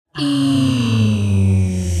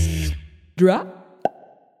Extra.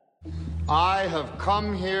 I have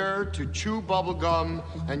come here to chew bubblegum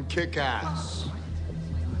and kick ass.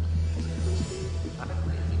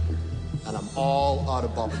 And I'm all out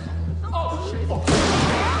of bubblegum.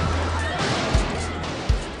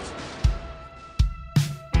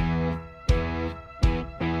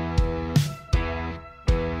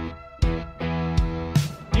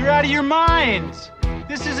 You're out of your minds!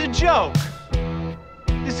 This is a joke!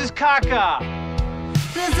 This is caca!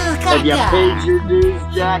 Have you paid your dues,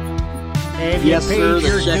 Jack? Yes, sir,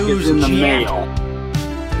 the check is in the mail.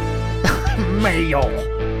 Mail.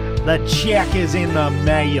 The check is in the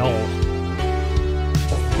mail.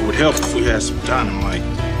 It would help if we had some dynamite.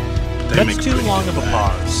 That's too long of a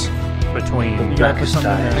pause between. You gotta put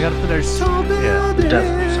something there. I gotta put there's. Yeah.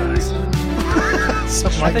 Definitely.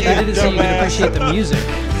 Something I like thought you that. didn't say you could appreciate the music.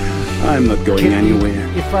 I'm not going anywhere.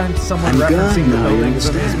 You find someone I'm referencing gone the now, you buildings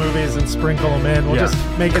of these understand? movies and sprinkle them in. We'll Yeah.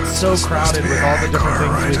 just make it so crowded with all the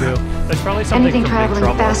different things we do. There's probably something Anything from Big traveling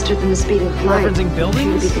Trouble. faster than the speed of light. Referencing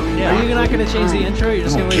buildings? Yeah. Are you not going to change the intro? You're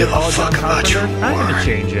just going to leave it all John Carpenter? I'm gonna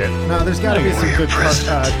change it. No, there's got to be some good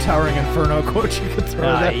Towering Inferno quotes you could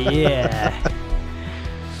throw there. Yeah.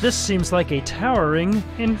 This seems like a towering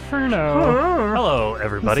inferno. Hello,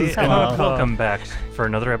 everybody, This is and hello. welcome back for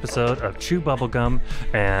another episode of Chew Bubblegum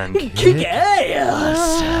and Kick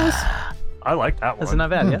ass! I like that one. That's not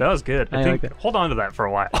bad, yeah? That was good. I like that. Hold on to that for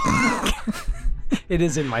a while. It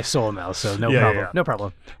is in my soul now, so no Yeah, problem. yeah. No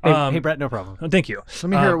problem. Hey, Brett, no problem. Thank you. Let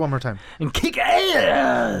me hear it one more time. And kick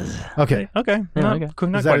ass! Okay. Okay. Yeah, Not, okay.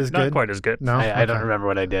 not Is that quite, as not good? quite as good. No? I don't Okay. remember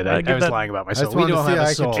what I did. I give was that- lying about my I soul. just We wanted don't to see have a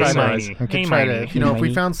I soul. could try Hey, to, Miney. I could Hey, try to, Miney. if we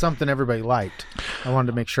Miney. found something everybody liked, I wanted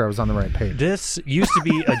to make sure I was on the right page. This used to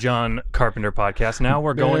be a John Carpenter podcast. Now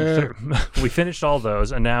we're going through. We finished all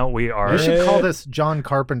those, and now we are. We should call this John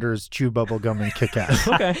Carpenter's Chew Bubblegum and Kick Ass.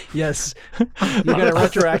 Okay. Yes. You got to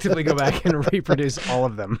retroactively go back and reproduce all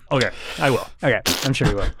of them. Okay. I will. Okay, I'm sure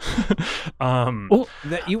you will. Oh,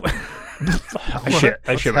 that you.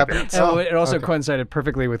 I shit my happening? pants. Oh, it also coincided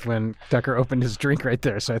perfectly with when Tucker opened his drink right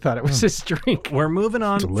there, so I thought it was his drink. We're moving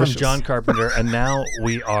on Delicious. from John Carpenter, and now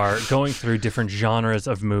we are going through different genres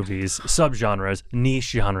of movies, subgenres,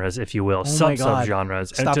 niche genres, if you will, my God. sub-subgenres,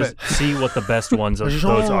 and Stop just it. see what the best ones of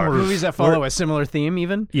those are. Movies that follow a similar theme,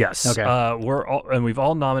 even. Yes. Okay. We've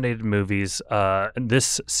all nominated movies.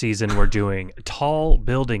 This season we're doing tall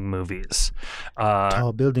building movies.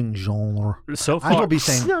 Tall building genre. So I far, will be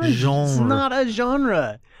saying It's genre. not a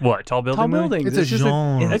genre. what tall building? Tall movie? building. It's a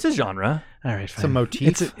genre. It's a genre. All right, fine. a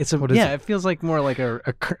motif? It's a What is yeah. it? It feels like more like a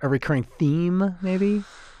recurring theme, maybe.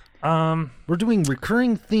 We're doing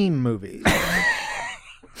recurring theme movies.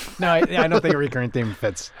 No, I don't think a recurring theme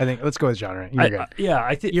fits. I think let's go with genre. You're good.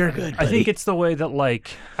 I think You're good, I think buddy. it's the way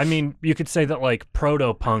that I mean, you could say that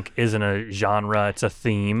proto punk isn't a genre; it's a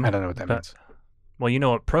theme. I don't know what that means. Well, you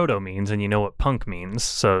know what proto means, and you know what punk means.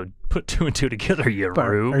 So put two and two together, you But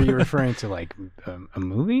rube. are you referring to like a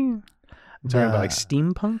movie? I'm talking about like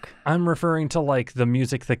steampunk. I'm referring to the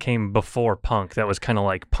music that came before punk. That was kind of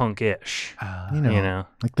like punk-ish. You know, You know.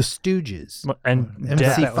 like the Stooges. And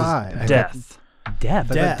death. MC5. Death. Death. I Death.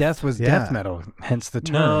 thought death was Yeah. death metal, hence the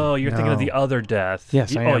term. No, you're thinking of No. the other Death.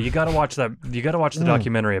 Yes, I am. you got to watch that. You got to watch the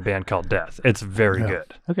documentary, A Band Called Death. It's very Yeah.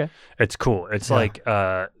 good. Okay. It's cool. It's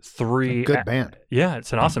three. Good band. Yeah,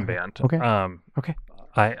 it's an awesome band. Okay. Okay.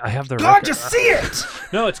 I have their. God, record. you see it!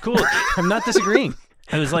 No, it's cool. I'm not disagreeing.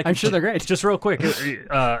 It was I'm sure they're great. Just real quick,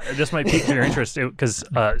 this might pique your interest because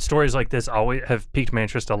stories like this always have piqued my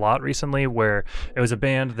interest a lot recently. Where it was a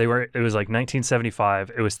band, it was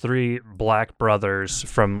 1975. It was three black brothers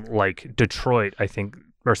from Detroit, I think,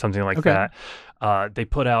 or something like that. They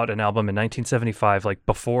put out an album in 1975,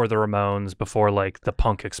 before the Ramones, before the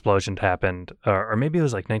punk explosion happened, or maybe it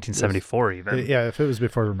was 1974 even. Yeah, if it was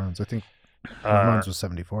before Ramones, I think Ramones was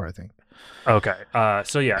 74, I think. Okay.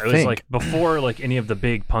 So yeah, it was before any of the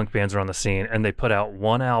big punk bands were on the scene, and they put out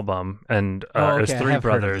one album, and it was okay, I three have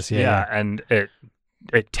heard of brothers. this, yeah. And it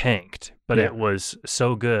tanked, but it was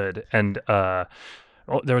so good, and there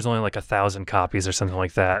was only 1,000 copies or something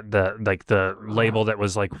like that. The label that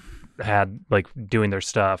was had doing their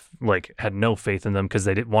stuff had no faith in them because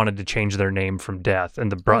they wanted to change their name from Death,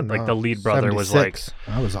 and the lead brother was 76.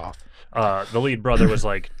 I was off. the lead brother was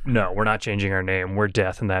no, we're not changing our name. We're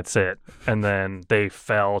Death, and that's it. And then they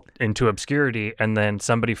fell into obscurity, and then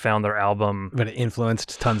somebody found their album. But it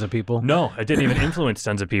influenced tons of people. No, it didn't even influence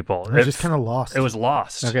tons of people. It was just kind of lost. It was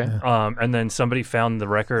lost. Okay. And then somebody found the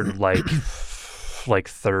record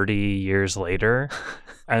 30 years later,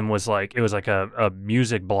 and was it was a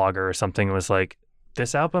music blogger or something. It was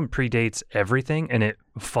this album predates everything, and it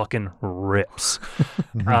fucking rips.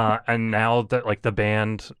 And now that like the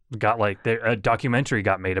band got like a documentary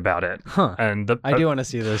got made about it. Huh. And I do want to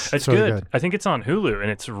see this. it's really good. good. I think it's on Hulu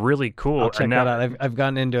and it's really cool. I'll check and that out. I've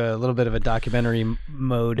gotten into a little bit of a documentary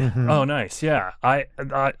mode. Oh, nice. Yeah.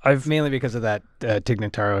 I've Mainly because of that Tig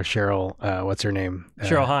Notaro, Cheryl, what's her name?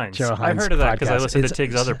 Cheryl Hines. Cheryl I've Hines heard of that because I podcast. listened to It's-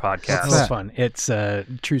 Tig's other podcast. It's fun. It's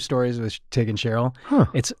True Stories with Tig and Cheryl.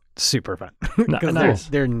 It's super fun. Because Nice.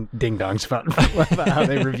 they're ding-dongs about how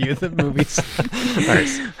they review the movies.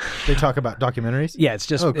 Nice. They talk about documentaries? Yeah, it's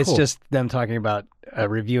just Oh, it's cool. just them talking about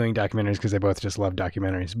reviewing documentaries because they both just love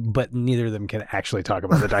documentaries, but neither of them can actually talk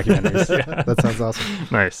about the documentaries. That sounds awesome.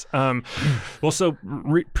 Nice. Well, so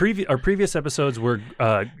our previous episodes were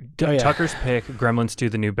Tucker's pick, Gremlins 2: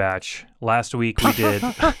 The New Batch. Last week we did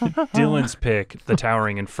Dylan's pick, The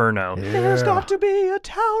Towering Inferno. There's got to be a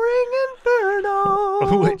towering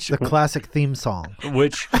inferno. Which The classic theme song.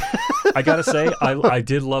 I gotta say, I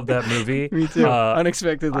did love that movie. Me too.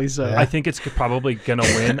 Unexpectedly so. I think it's probably gonna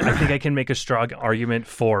win. I think I can make a strong argument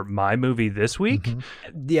for my movie this week.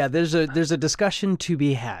 Yeah, there's a discussion to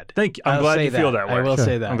be had. Thank you. I'm I'll glad say you feel that way. I will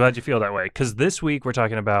say that. I'm glad you feel that way because this week we're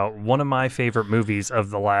talking about one of my favorite movies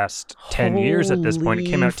of the last 10 years at this point. It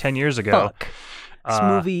came out 10 years ago. Fuck. This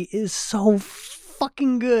movie is so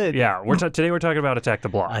fucking good. Yeah, today we're talking about Attack the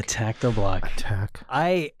Block. Attack the Block. Attack.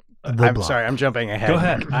 I'm Block. sorry, I'm jumping ahead. Go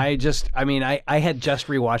ahead. I had just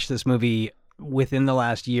rewatched this movie within the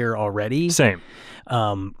last year already. Same.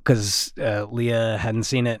 Because Leah hadn't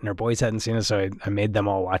seen it and her boys hadn't seen it, so I made them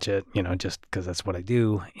all watch it, just because that's what I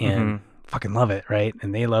do, and fucking love it, right?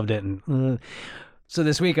 And they loved it, and so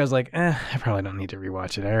this week I was like, I probably don't need to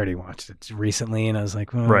rewatch it. I already watched it recently, and I was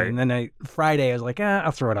like, Right. And then Friday I was like,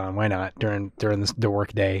 I'll throw it on. Why not during the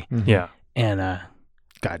work day? Yeah. And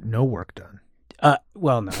Got no work done.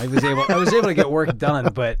 well, no, I was able to get work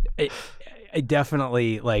done, but I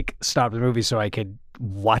definitely like stopped the movie so I could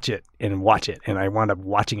watch it, and I wound up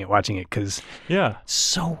watching it because Yeah.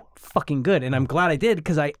 so fucking good, and I'm glad I did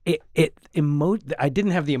because I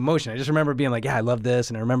didn't have the emotion. I just remember being like, yeah, I love this,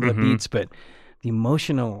 and I remember the beats, but the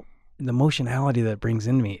emotionality that it brings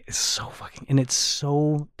into me is so fucking, and it's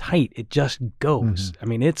so tight. It just goes. I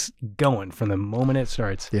mean, it's going from the moment it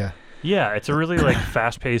starts. Yeah. Yeah, it's a really like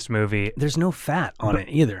fast-paced movie. There's no fat on it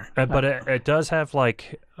either. But it does have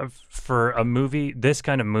like for a movie, this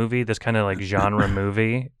kind of like genre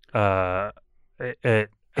movie,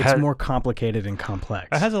 it's It's more complicated and complex.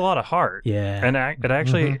 It has a lot of heart. Yeah. And it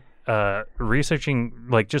actually, researching,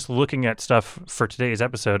 like just looking at stuff for today's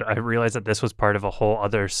episode, I realized that this was part of a whole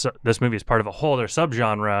other, this movie is part of a whole other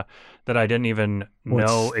subgenre that I didn't even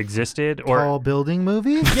know existed. Or Tall building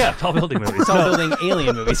movie? Yeah, tall building movies. It's all building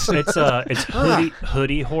alien movies. It's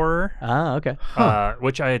hoodie horror, Ah, okay.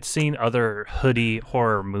 which I had seen other hoodie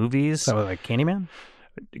horror movies. So like Candyman?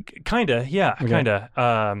 Kinda, yeah,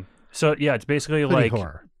 kinda. So yeah, it's basically Hoodie like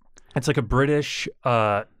horror. it's like a British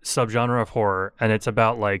subgenre of horror, and it's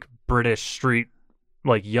about like British street,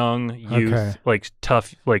 like young youth, Okay. like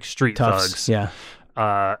tough, like street Toughs. thugs. Yeah.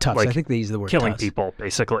 Toughs. Like I think they use the word killing toughs. people,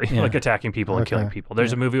 basically, Yeah. like attacking people and killing Okay. people.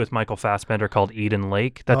 There's a movie with Michael Fassbender called Eden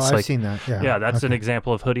Lake. That's I've like, seen that. Yeah. yeah, that's an Okay.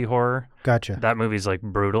 example of hoodie horror. Gotcha. That movie's like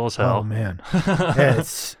brutal as hell. Oh man.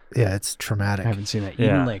 It's traumatic. I haven't seen that. Yeah.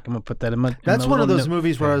 Eden Lake. I'm gonna put that in my. That's in my one of little those note.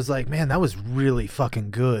 movies where I was like, man, that was really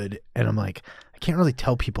fucking good. And I'm like, I can't really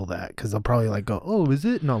tell people that because they'll probably like go, oh, is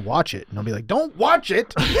it? And I'll watch it. And I'll be like, don't watch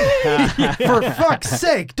it. For fuck's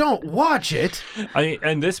sake, don't watch it.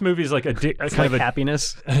 And this movie's like It's kind like of a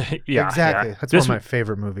happiness. yeah, exactly. yeah. That's This one of my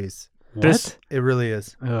favorite movies. This It really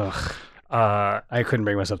is. Ugh. uh I couldn't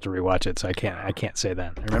bring myself to rewatch it, so I can't say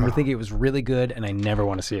that. I remember thinking it was really good, and I never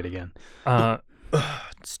want to see it again.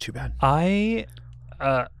 It's too bad.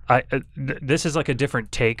 This is like a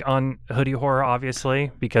different take on hoodie horror,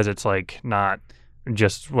 obviously, because it's like not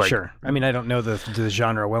just like Sure. I mean, I don't know the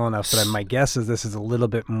genre well enough, but my guess is this is a little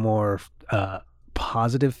bit more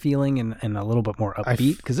positive feeling and a little bit more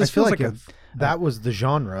upbeat because this I feel feels like like if that was the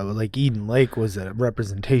genre, like Eden Lake was a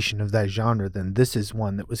representation of that genre, then this is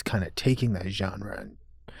one that was kind of taking that genre and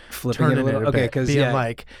flipping it turning a little. it a Okay, bit, because being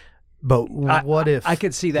like, but what if I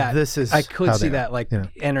could see that. this is I could how see they that are, like you know?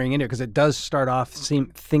 entering into it because it does start off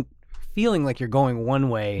feeling like you're going one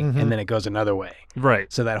way and then it goes another way.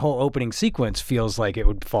 right, So that whole opening sequence feels like it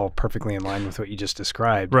would fall perfectly in line with what you just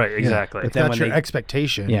described. right, exactly. But then That's when your they-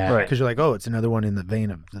 expectation, Yeah. Right. Because you're like, oh, it's another one in the vein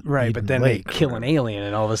of the Right, Eden but then Lake they or kill an whatever. alien,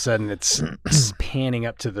 and all of a sudden it's panning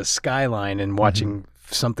up to the skyline and watching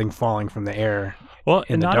something falling from the air. Well,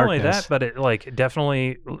 in and the not only darkness. that, but it like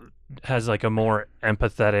definitely has like a more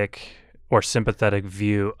empathetic or sympathetic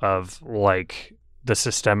view of like the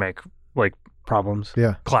systemic like problems.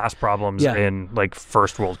 Yeah. class problems Yeah. in like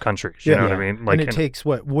first world countries. You know what I mean? Like, and it takes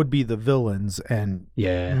what would be the villains and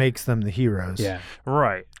Yeah. makes them the heroes. Yeah.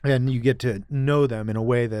 right. And you get to know them in a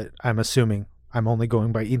way that I'm assuming I'm only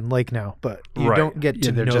going by Eden Lake now, but you Right. don't get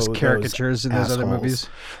to They're know just those caricatures in those other assholes. movies.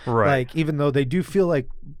 Right. Like, even though they do feel like,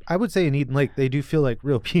 I would say in Eden Lake, they do feel like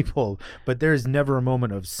real people, but there's never a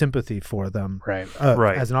moment of sympathy for them Right.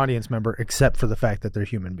 Right. as an audience member, except for the fact that they're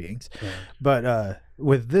human beings. But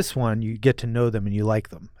with this one, you get to know them and you like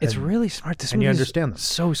them. It's And- really smart. This and you movie is understand them.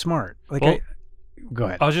 so smart. Like, Well, go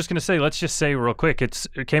ahead. I was just gonna say, let's just say real quick, it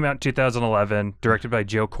came out in 2011, directed by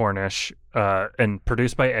Joe Cornish, and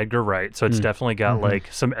produced by Edgar Wright. So it's definitely got like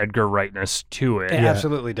some Edgar Wrightness to it. It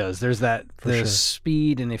absolutely does. There's the sure.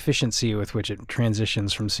 speed and efficiency with which it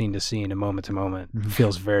transitions from scene to scene and moment to moment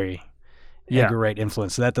feels very Yeah. Edgar Wright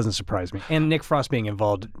influence. So that doesn't surprise me. And Nick Frost being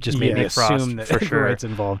involved just made me Nick Frost, assume that for Edgar sure. Wright's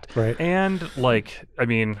involved. Right. And like, I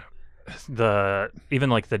mean, even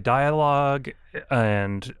like the dialogue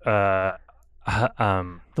and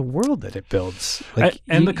The world that it builds,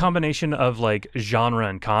 and the combination of like genre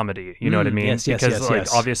and comedy, you know what I mean? yes, yes, because yes, like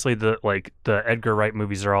yes. obviously the Edgar Wright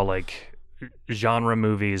movies are all like genre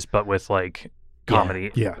movies, but with like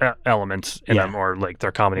comedy Yeah. elements in Yeah. them, or like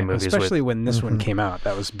they're comedy movies. especially with, when this one came out.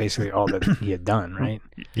 That was basically all that he had done, right?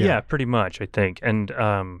 yeah, pretty much, I think. And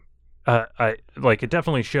I like it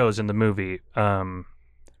definitely shows in the movie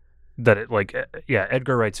that it like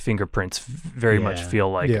Edgar Wright's fingerprints very much Yeah. feel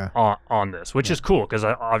like Yeah. on this, which is cool because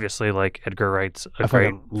obviously like Edgar Wright's a I great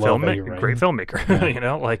fucking love Eddie Wright. filmmaker. You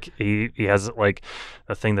know, like he has like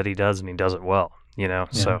a thing that he does and he does it well. You know,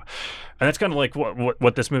 so and that's kind of like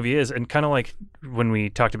what this movie is, and kind of like when we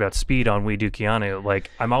talked about Speed on We Do Keanu.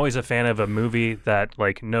 Like I'm always a fan of a movie that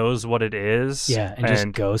like knows what it is, Yeah, and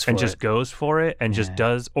just goes for it. goes for it, and just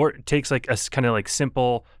does, or takes like a kind of like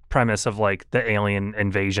simple premise of like the alien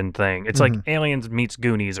invasion thing. It's like Aliens meets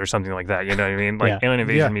Goonies or something like that. You know what I mean? Like Yeah. Alien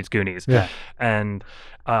Invasion Yeah. meets Goonies. Yeah. And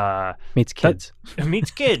Meets kids.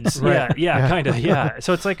 meets kids. Yeah, kind of. Yeah.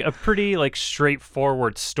 So it's like a pretty like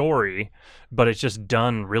straightforward story, but it's just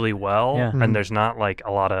done really well, Yeah. and there's not like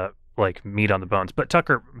a lot of like meat on the bones. But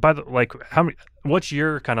Tucker, by the like, what's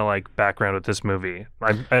your kind of like background with this movie?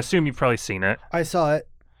 I assume you've probably seen it. I saw it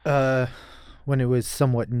when it was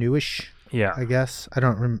somewhat newish. Yeah. I guess I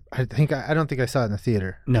don't. I don't think I saw it in the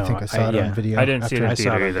theater. No, I think I saw it yeah. on video. I didn't see it after- in I saw it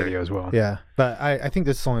theater on either. video as well. Yeah, but I think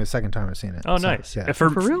this is only the second time I've seen it. Oh, so, nice. Yeah. For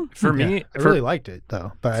real? For Yeah. me, I really liked it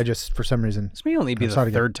though, but I just for some reason. This may only be I the saw it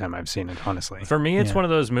again. third time I've seen it, honestly. For me, it's Yeah. one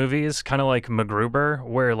of those movies, kind of like MacGruber,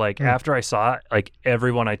 where like after I saw it, like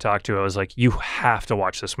everyone I talked to, I was like, "You have to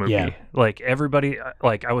watch this movie." Yeah. Like everybody,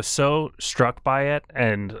 like I was so struck by it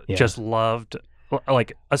and Yeah. just loved,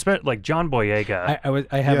 like especially like John Boyega.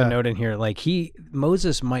 I have Yeah. a note in here. Like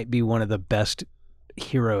Moses might be one of the best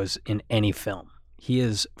heroes in any film. He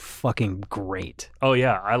is fucking great. Oh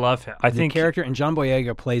yeah, I love him. I The think character, and John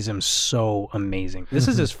Boyega plays him so amazing. This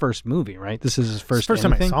is his first movie, right? This is his It's first. the first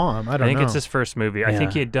time I anything? saw him. I I don't think know. it's his first movie. I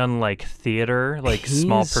think Yeah. he had done like theater, like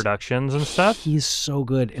small He's- productions and stuff. He's so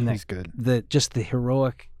good in that. He's good. Just the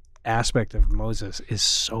heroic aspect of Moses is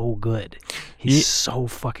so good. He's Ye- so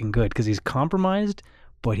fucking good because he's compromised,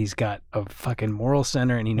 but he's got a fucking moral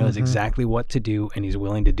center and he knows exactly what to do and he's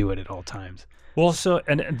willing to do it at all times. Well, so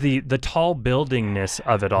and the tall buildingness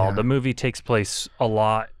of it all. Yeah. The movie takes place a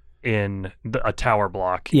lot in a tower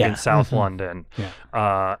block Yeah. in South London,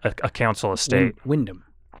 Yeah. a council estate, Wyndham.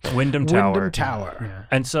 Wyndham Tower. Wyndham Tower. Yeah.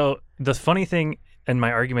 And so the funny thing, and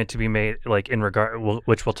my argument to be made, like in regard,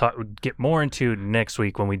 which we'll get more into next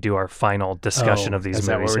week when we do our final discussion Oh, of these is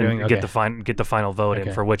that what movies we're and doing? get Okay. the final vote in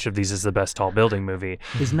Okay. for which of these is the best tall building movie.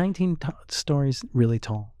 Is 19 stories really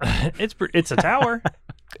tall? It's a tower.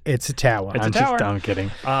 It's a tower. It's a I'm tower. I'm kidding.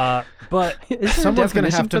 But Is there a Someone's gonna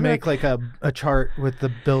definition have to for that? make like a chart with the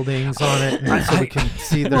buildings on it, and so we can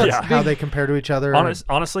see how they compare to each other.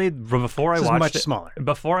 honestly, before This I is watched much it, smaller.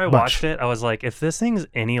 Before I watched it, I was like, if this thing's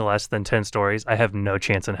any less than 10 stories, I have no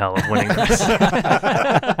chance in hell of winning this.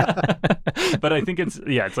 But I think it's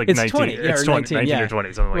like It's 19. 20. Yeah, It's or 20, 19, 19 yeah. or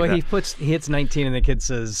 20, something Well, like that. he hits 19 and the kid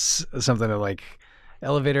says something like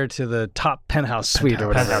elevator to the top penthouse suite or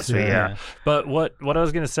whatever. Penthouse suite, yeah. But what I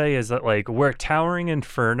was gonna say is that like where Towering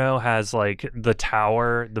Inferno has like the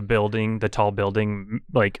tower, the building, the tall building,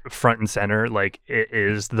 like front and center, like it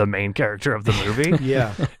is the main character of the movie.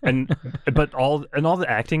 Yeah. But all the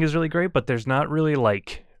acting is really great, but there's not really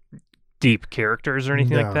like deep characters or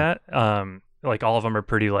anything like No. that. Like all of them are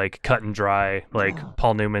pretty like cut and dry. Like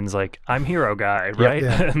Paul Newman's like, I'm hero guy, right?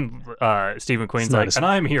 yeah. And Stephen Queen's not like, as- and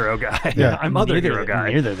I'm hero guy. Yeah. I'm other hero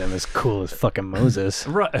guy. Neither of them is cool as fucking Moses.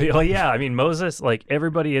 Right. Well, yeah. I mean, Moses, like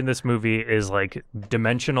everybody in this movie is like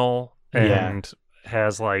dimensional and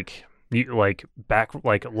has like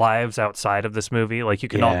lives outside of this movie. Like you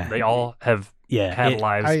can they all have had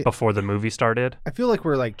lives before the movie started. I feel like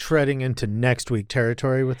we're like treading into next week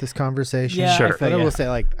territory with this conversation. Yeah, sure. But I will say,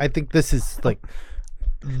 like, I think this is like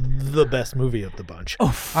the best movie of the bunch.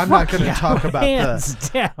 I'm not going to talk about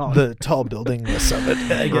the tall buildingness of it.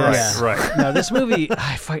 I guess. Right. No, this movie,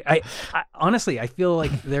 I honestly, I feel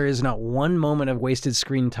like there is not one moment of wasted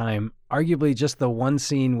screen time. Arguably, just the one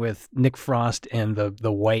scene with Nick Frost and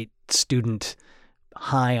the white student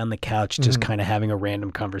high on the couch, just kind of having a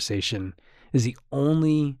random conversation, is the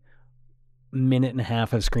only minute and a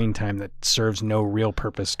half of screen time that serves no real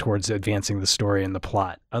purpose towards advancing the story and the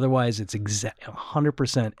plot. Otherwise, it's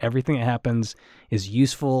 100% everything that happens is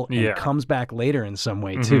useful and comes back later in some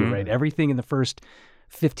way too, right? Everything in the first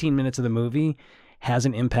 15 minutes of the movie has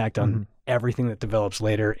an impact on everything that develops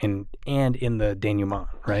later and in the denouement,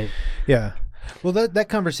 right? Yeah. Well, that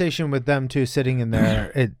conversation with them too, sitting in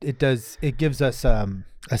there, it gives us a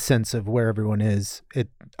sense of where everyone is. It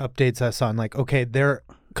updates us on like, okay, they're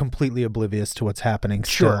completely oblivious to what's happening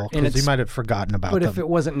still, because we might have forgotten about them. But if it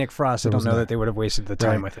wasn't Nick Frost, I don't know that they would have wasted the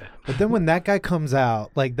time with it. But then when that guy comes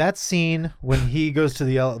out, like that scene when he goes to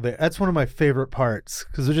the elevator, that's one of my favorite parts,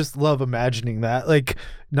 because I just love imagining that, like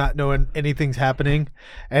not knowing anything's happening,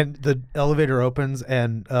 and the elevator opens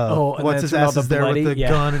and what's his ass is there with the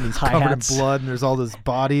gun, and he's covered in blood, and there's all those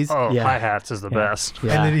bodies. Hi-hats is the best.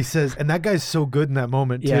 And then he says, and that guy's so good in that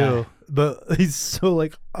moment too. But he's so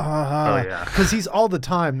like, because he's all the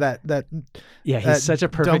time that he's such a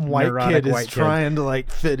perfect dumb white kid is white trying to like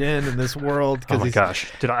fit in this world. Oh my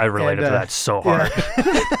gosh, I related to that so hard.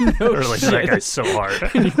 No I related to that guy so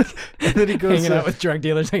hard. And then he goes hanging out with drug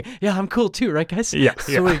dealers, like, yeah, I'm cool too, right, guys? Yeah.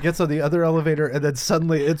 So he gets on the other elevator, and then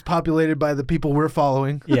suddenly it's populated by the people we're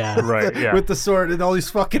following. Yeah, right. Yeah, with the sword and all these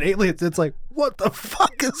fucking aliens. It's like, what the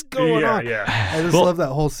fuck is going on? Yeah. I just love that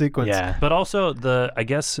whole sequence. Yeah, but also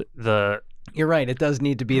you're right. It does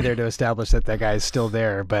need to be there to establish that guy's still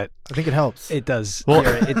there, but I think it helps. It does. Well,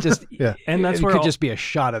 it just and that's it where could just be a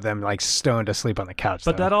shot of them like stoned asleep on the couch.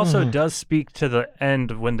 But that also does speak to the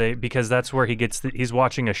end because that's where he's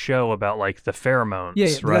watching a show about like the pheromones. Yeah,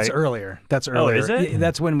 right? That's earlier. Oh, is it?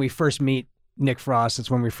 That's when we first meet Nick Frost.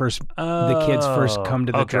 It's when we the kids first come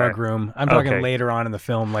to the drug room. I'm talking later on in the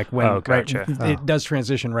film, like when it does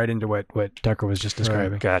transition right into what Tucker was just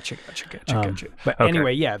describing. Gotcha. But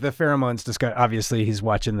anyway, the pheromones discuss. Obviously, he's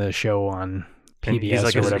watching the show on PBS. He's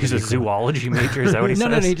like or whatever. He's a zoology major. Is that what he says?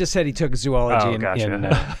 No. He just said he took zoology in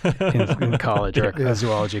college or a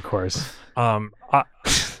zoology course.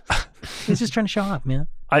 He's just trying to show off, man.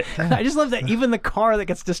 I just love that even the car that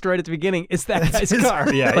gets destroyed at the beginning is that guy's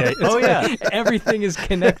car. Yeah. Oh, yeah. Everything is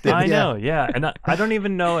connected. I know, yeah. And I don't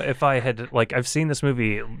even know if I had, like, I've seen this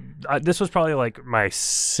movie. This was probably, like, my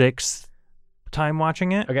 6th time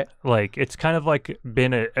watching it. Okay. Like, it's kind of, like,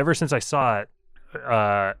 been ever since I saw it,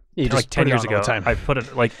 like 10 years ago, I put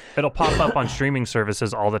it, like, it'll pop up on streaming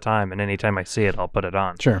services all the time, and anytime I see it, I'll put it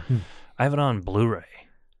on. Sure. I have it on Blu-ray,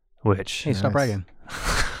 which... Hey, stop bragging.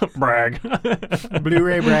 Brag.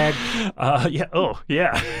 Blu-ray brag. Yeah. Oh,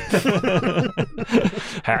 yeah.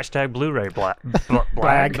 Hashtag Blu-ray brag.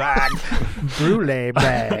 Blu-ray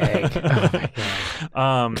brag.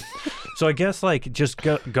 So I guess like just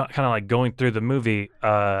kind of like going through the movie,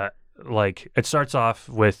 like it starts off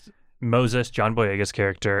with Moses, John Boyega's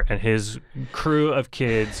character, and his crew of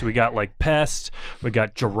kids. We got like Pest, we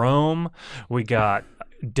got Jerome, we got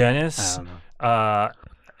Dennis.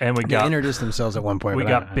 And they introduced themselves at one point. We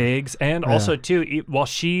got Biggs, and also too, while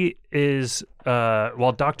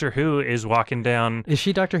Doctor Who is walking down. Is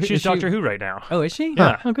she Doctor Who? She's Doctor Who right now. Oh, is she?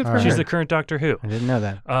 Yeah. Oh, good for her. She's the current Doctor Who. I didn't know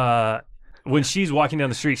that. When she's walking down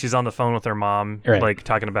the street, she's on the phone with her mom, like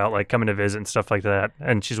talking about like coming to visit and stuff like that.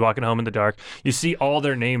 And she's walking home in the dark. You see all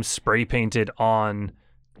their names spray painted on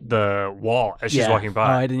the wall as she's walking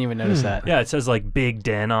by. Oh, I didn't even notice that. Yeah, it says like Big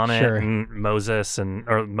Den on it, and Moses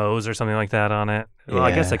or Mose or something like that on it. Well,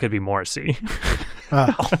 I guess that could be Morrissey.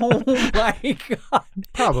 Oh my God!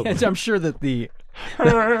 Probably. And I'm sure that the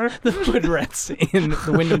footrats in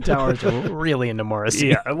the Wyndham Towers are really into Morrissey.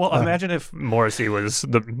 Yeah. Well, imagine if Morrissey was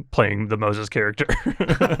playing the Moses character.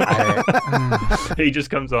 He just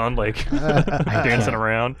comes on like dancing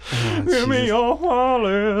around. Give me your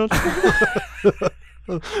wallet.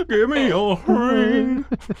 Give me your ring.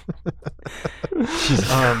 I'd see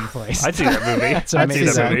that movie. That's I'd see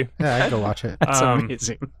amazing. that movie. Yeah, I'd go watch it. That's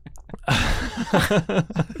amazing.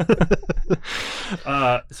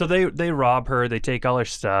 So they rob her, they take all her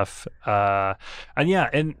stuff,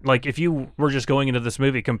 and like if you were just going into this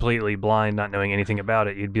movie completely blind, not knowing anything about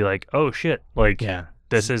it, you'd be like, oh shit, like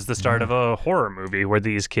this is the start of a horror movie where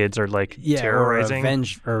these kids are like Yeah, terrorizing.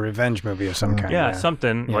 or a revenge movie of some kind. Yeah,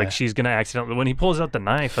 something Yeah. like she's gonna accidentally when he pulls out the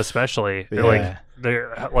knife, especially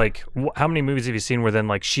they're like, how many movies have you seen where then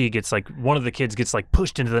like she gets like one of the kids gets like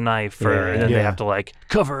pushed into the knife, and then they have to like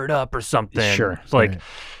cover it up or something. Sure, It's like,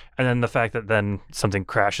 and then the fact that then something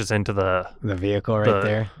crashes into the vehicle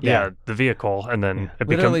right there. the vehicle, and then it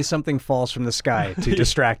Literally becomes something falls from the sky to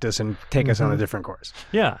distract us and take us on a different course.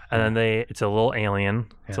 and then it's a little alien.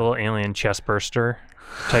 It's a little alien chest burster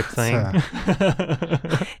type thing.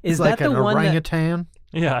 Is like that the an one orangutan.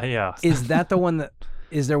 yeah. Is that the one that?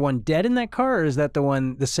 Is there one dead in that car, or is that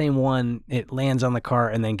the same one? It lands on the car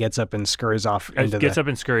and then gets up and scurries off into It gets up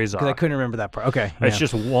and scurries off. Because I couldn't remember that part. Okay, It's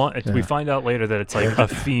just one. We find out later that it's like a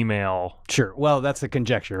female. sure. Well, that's the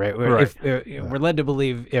conjecture, right? Right. We're led to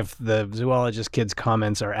believe if the zoologist kid's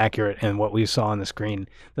comments are accurate and what we saw on the screen,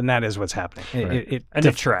 then that is what's happening. It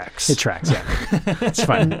tracks. It tracks. Yeah, it's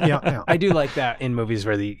fine. Yeah. I do like that in movies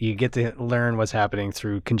where you get to learn what's happening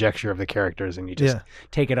through conjecture of the characters, and you just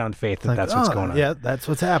take it on faith that Like, that's what's going on. Yeah, that's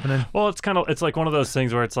what's happening. Well, it's like one of those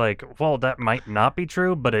things where it's like, well, that might not be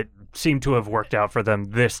true, but it seemed to have worked out for them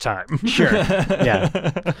this time. Sure. Yeah.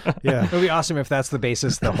 Yeah. It would be awesome if that's the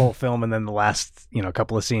basis of the whole film, and then the last,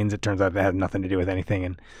 couple of scenes, it turns out they had nothing to do with anything,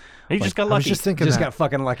 and He just got I was lucky. just thinking just that. got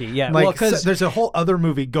fucking lucky. Yeah. Like, well, because there's a whole other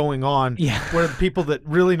movie going on Yeah. where the people that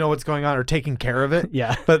really know what's going on are taking care of it.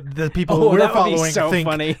 Yeah. But the people Oh, who we're that would be following so think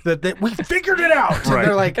funny. that we figured it out. And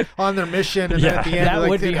they're like on their mission. And then at the end, that like,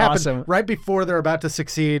 would it be happened awesome. right before they're about to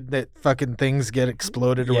succeed, that fucking things get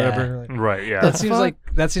exploded or Yeah. whatever. Like, Right. Yeah. that seems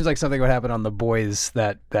fuck? like something would happen on The Boys,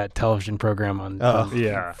 that television program on.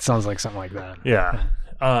 Yeah. Sounds like something like that. Yeah.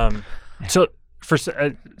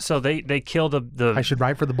 So they kill the. I should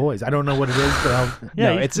write for the boys. I don't know what it is, but I'll...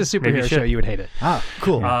 No, you it's a maybe superhero should. show. You would hate it. Ah,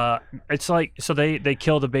 cool. It's like so they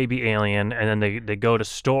kill the baby alien and then they go to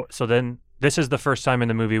store. So then this is the first time in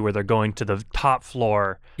the movie where they're going to the top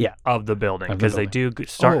floor of the building Of the because they do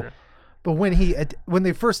start. Oh, but when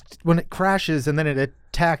it crashes and then it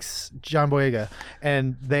attacks John Boyega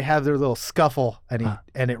and they have their little scuffle and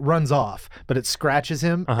it runs off, but it scratches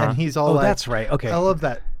him and he's all Oh, like, that's right. Okay. I love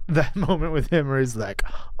that moment with him where he's like,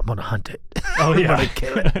 I'm gonna hunt it. Oh I'm yeah, gonna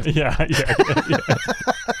kill it. yeah.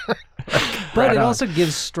 But it on. also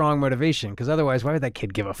gives strong motivation, because otherwise, why would that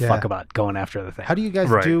kid give a fuck about going after the thing? How do you guys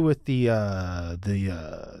Right. do with the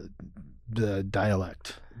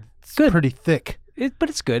dialect? It's Good. pretty thick. But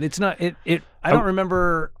it's good. It's not. I don't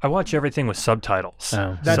remember. I watch everything with subtitles.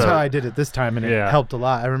 Oh. That's So- how I did it this time, and it Yeah. helped a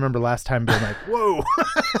lot. I remember last time being like, "Whoa!"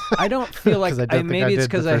 I don't feel like 'Cause I don't think maybe I it's did the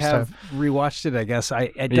because I first have rewatched it. I guess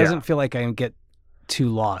it doesn't feel like I get too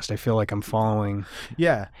lost. I feel like I'm following.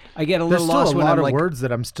 Yeah, I get a there's little still lost a when lot I'm of like. words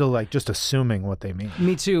that I'm still like just assuming what they mean.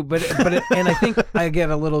 Me too, and I think I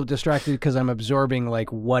get a little distracted because I'm absorbing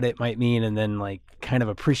like what it might mean, and then like kind of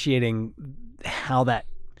appreciating how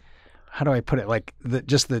do I put it? Like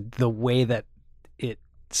the way that it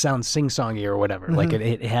sounds sing-songy or whatever. Like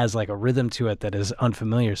it has like a rhythm to it that is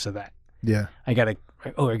unfamiliar. So that Yeah,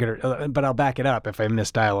 but I'll back it up if I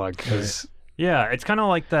miss dialogue, because Yeah, it's kind of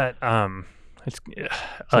like that. It's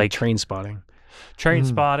like Train Spotting. Train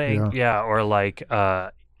Spotting, or like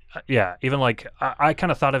even like I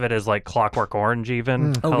kind of thought of it as like Clockwork Orange,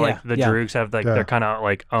 even Oh, how, yeah, like the yeah. Droogs have like their kind of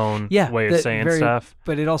like own way of that saying very- stuff.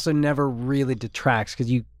 But it also never really detracts,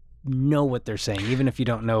 because you know what they're saying, even if you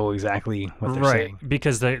don't know exactly what they're saying.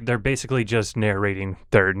 Because they're basically just narrating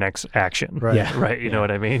their next action. Right. Yeah. Right, you know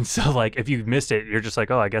what I mean? So like if you missed it, you're just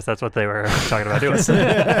like, oh, I guess that's what they were talking about doing.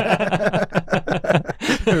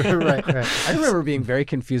 right. I remember being very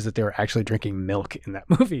confused that they were actually drinking milk in that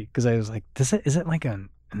movie, because I was like, is it like an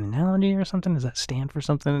analogy or something? Does that stand for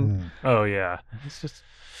something? Oh yeah, It's just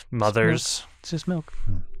mothers, it's just milk.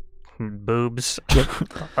 boobs,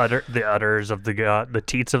 the udders of the god, the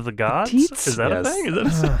teats of the gods. teats? Is that a Yes. thing?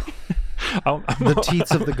 Is that The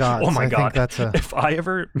teats of the gods. Oh my I god! think that's a. If I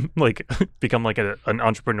ever like become like an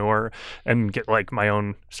entrepreneur and get like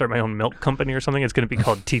start my own milk company or something, it's going to be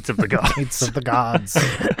called Teats of the Gods. Teats of the Gods.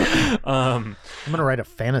 I'm gonna write a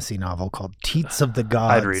fantasy novel called Teats of the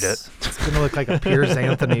Gods. I'd read it. It's gonna look like a Piers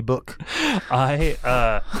Anthony book.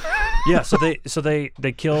 So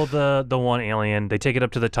they kill the one alien. They take it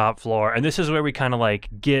up to the top floor, and this is where we kind of like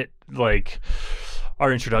get like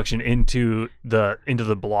our introduction into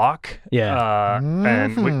the block. Yeah.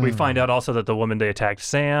 And we find out also that the woman they attacked,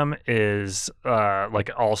 Sam, is like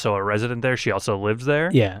also a resident there. She also lives there.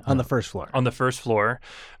 Yeah, on the first floor. On the first floor.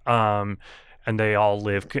 And they all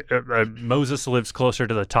live. Moses lives closer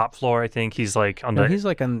to the top floor. I think he's like on No, the. he's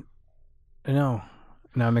like on. No,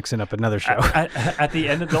 now I'm mixing up another show. At the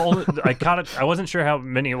end of the only, I caught it. I wasn't sure how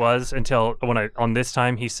many it was until on this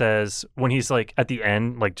time he says, when he's like at the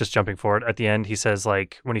end, like just jumping forward at the end, he says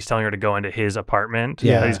like when he's telling her to go into his apartment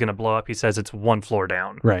that he's gonna blow up, he says it's 1 floor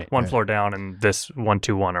down. Right. One floor down, and this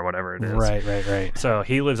 121 or whatever it is. Right. So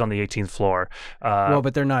he lives on the 18th floor. Well,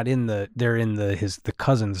 but they're not in the the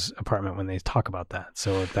cousin's apartment when they talk about that.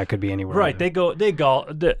 So that could be anywhere. Right. They're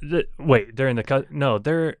in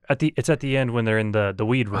it's at the end when they're in the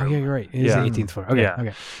weed room. Oh yeah, you're right. It is the 18th floor. Okay.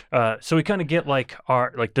 Yeah. Okay. So we kind of get like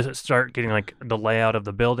start getting like the layout of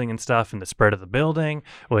the building and stuff and the spread of the building,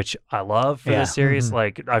 which I love for this series. Mm-hmm.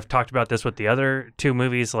 Like I've talked about this with the other 2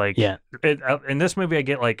 movies. Like in this movie, I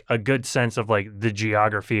get like a good sense of like the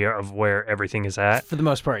geography of where everything is at. For the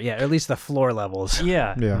most part, yeah. At least the floor levels.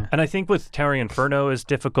 Yeah. And I think with Towering Inferno is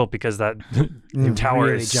difficult because that tower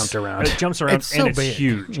really is jumped around. It jumps around It's and so it's big.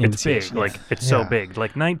 huge. It's big. Like it's so big.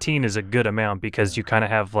 Like 19 is a good amount because you kind of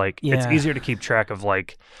have like it's easier to keep track of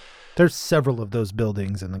like. There's several of those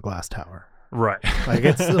buildings in the glass tower. Right. Like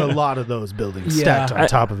it's a lot of those buildings stacked on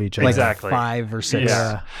top of each other. Like Exactly. 5 or 6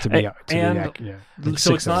 Yeah. to be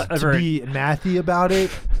So it's not To ever be mathy about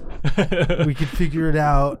it, we could figure it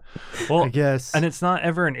out. well, I guess. and it's not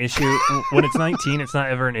ever an issue when it's 19. It's not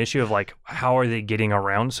ever an issue of like how are they getting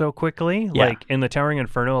around so quickly? Yeah. Like in the Towering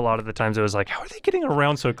Inferno, a lot of the times it was like how are they getting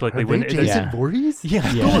around so quickly? Are they Jason Voorhees? Yeah,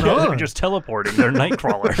 What's going they're on? just teleporting. They're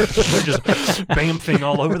Nightcrawler. They're just bamfing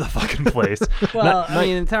all over the fucking place. Well, I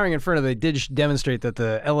mean, in Towering Inferno, they did demonstrate that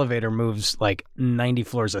the elevator moves like 90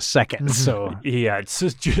 floors a second. So Yeah, it's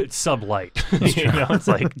sublight. It's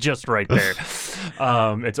like just right there.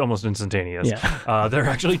 It's almost instantaneous. Yeah. They're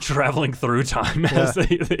actually traveling through time as they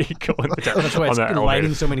go in the tower. that's why it's on that lighting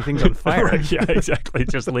elevator. so many things on fire. Right, yeah, exactly.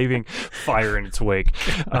 Just leaving fire in its wake.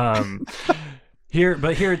 Here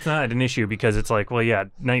it's not an issue because it's like, well, yeah,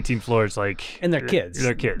 19 floors, like, And they're kids.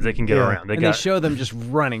 They're kids. They can get around. They show them just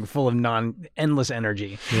running full of endless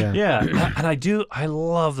energy. Yeah, and I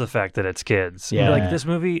love the fact that it's kids. Yeah. Like this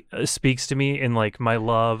movie speaks to me in like my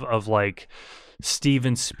love of like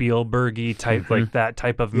Steven Spielberg-y type, like that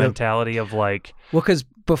type of mentality of like. Well, because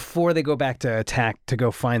before they go back to attack to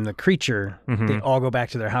go find the creature, they all go back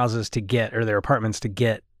to their houses or their apartments to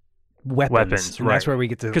get weapons. And right? That's where we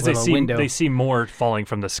get the because little window. they see more falling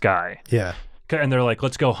from the sky. Yeah. And they're like,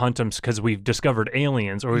 let's go hunt them because we've discovered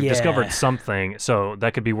aliens or we've discovered something. So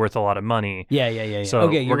that could be worth a lot of money. Yeah. So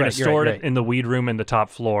okay, we're going to store right. it in the weed room in the top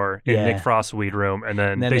floor, in Nick Frost's weed room. And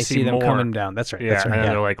then they see them more. coming down. That's right. Yeah, That's right. and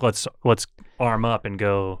then they're like, let's arm up and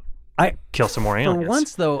go kill some more aliens. For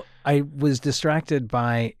once, though, I was distracted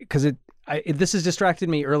by because this has distracted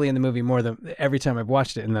me early in the movie more than every time I've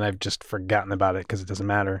watched it, and then I've just forgotten about it because it doesn't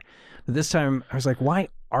matter. But this time, I was like, why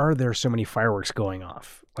are there so many fireworks going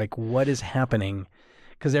off? Like, what is happening?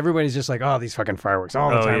 Because everybody's just like, oh, these fucking fireworks all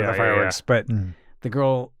the time. Yeah, the fireworks, yeah. but. The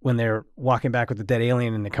girl, when they're walking back with the dead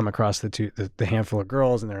alien and they come across the handful of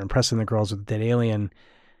girls and they're impressing the girls with the dead alien,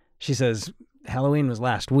 she says, Halloween was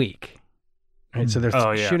last week. Right, so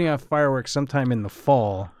they're shooting off fireworks sometime in the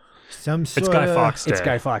fall. It's Guy Fawkes Day. It's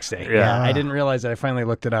Guy Fawkes Day. Yeah. I didn't realize that. I finally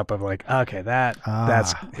looked it up. Of like, okay,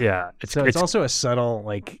 that's Yeah. It's also a subtle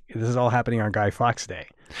like this is all happening on Guy Fawkes Day.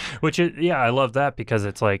 Which is, I love that because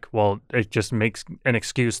it's like, well, it just makes an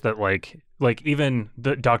excuse that like even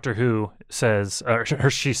the Doctor Who says, or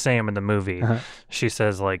she's Sam in the movie, she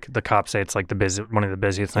says like the cops say it's like one of the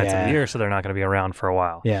busiest nights of the year, so they're not going to be around for a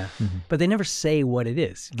while. Yeah, but they never say what it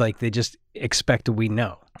is. Like they just expect we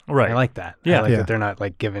know. Right. I like that. Yeah. I like that they're not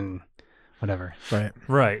like given whatever.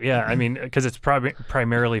 Right. Yeah. I mean, because it's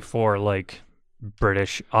primarily for like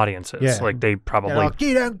British audiences. Yeah. Like they probably Like,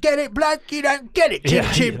 you don't get it, bloke. You don't get it. Chim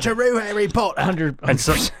chim Taroo Harry Potter. 100. and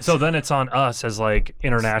so then it's on us as like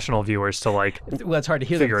international viewers to like Well, it's hard to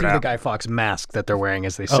hear figure it through the out. Guy Fawkes mask that they're wearing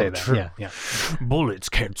as they say that. true. Yeah. bullets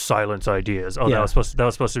can't silence ideas. Oh, Yeah. that was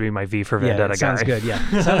supposed to be my V for Yeah, Vendetta it sounds guy. good. Yeah,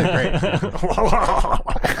 it sounded great.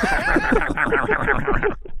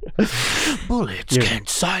 Bullets can't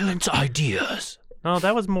silence ideas. No,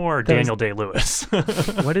 that was more Daniel Day-Lewis.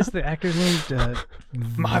 What is the actor's name?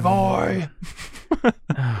 My boy.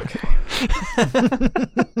 Okay.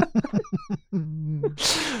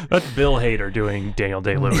 That's Bill Hader doing Daniel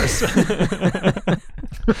Day-Lewis. But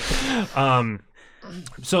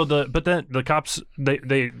then the cops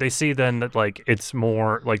they see then that like it's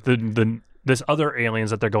more like this other aliens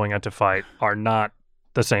that they're going out to fight are not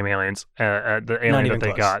the same aliens, the alien even that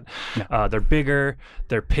they close. got. No. They're bigger.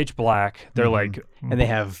 They're pitch black. They're like And they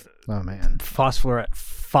have Oh man.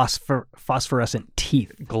 phosphorescent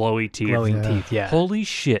teeth, glowy teeth. glowing teeth. Yeah, Holy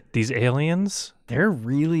shit! These aliens. they're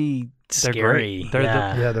really They're scary. great. They're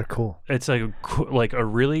yeah. Yeah, they're cool. It's like a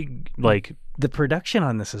really like the production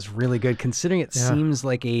on this is really good, considering it seems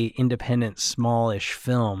like a independent, smallish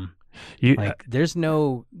film. Like, there's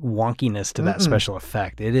no wonkiness to that special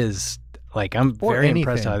effect. It is like, I'm very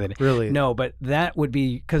impressed how they did. Really? No, but that would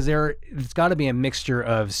be because it's got to be a mixture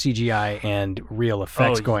of CGI and real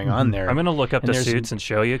effects going on there. I'm gonna look up the suits and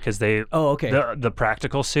show you because they. Oh, okay. The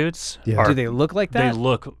practical suits. Do they look like that? They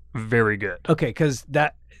look very good. Okay, because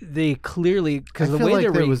they clearly I the feel way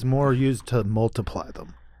like there was more used to multiply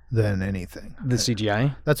them than anything. The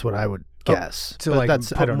CGI. That's what I would guess. To But like that's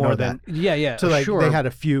put I don't more know than that. yeah. So like sure. they had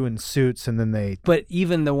a few in suits and then they. But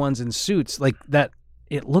even the ones in suits, like that,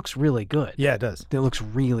 it looks really good. Yeah, it does. It looks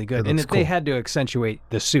really good. It And looks they cool. had to accentuate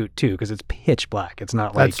the suit too, because it's pitch black. It's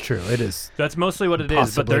not like That's true. It is. That's mostly what it is.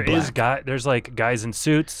 But Possibly there is there's like guys in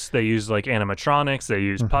suits. They use like animatronics. They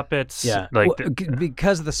use puppets. Yeah, Like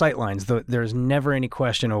because of the sight lines, there's never any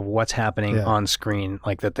question of what's happening Yeah. on screen.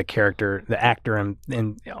 Like that, the actor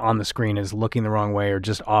on the screen is looking the wrong way or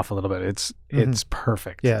just off a little bit. It's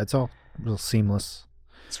perfect. Yeah, it's all real seamless.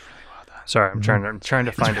 sorry, I'm trying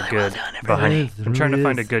to find a good behind. I'm trying to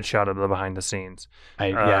find a good shot of the behind the scenes.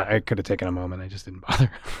 I could have taken a moment. I just didn't bother.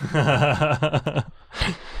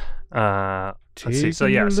 Let's see. So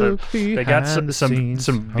yeah, so they got some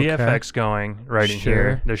VFX going right in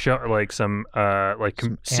here. They show like some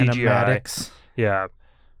CGI. Animatics. Yeah,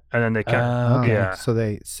 and then they kind of Okay. yeah. So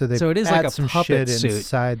it is add like a some puppet shit suit.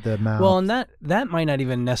 inside the mouth. Well, and that might not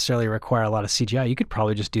even necessarily require a lot of CGI. You could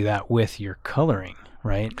probably just do that with your coloring,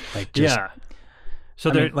 right? Like just, Yeah. So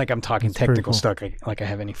I they're mean, like I'm talking That's pretty technical cool. stuff, like I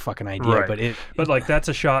have any fucking idea, Right. but like that's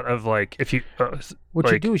a shot of like if you what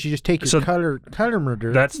like, you do is you just take your so color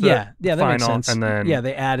murder. that's the yeah, that final, makes sense. and then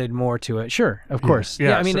they added more to it. Sure, of course.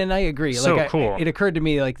 Yeah, I mean, so- and I agree. so Like, cool. It occurred to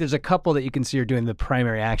me like there's a couple that you can see are doing the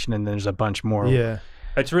primary action, and then there's a bunch more. yeah.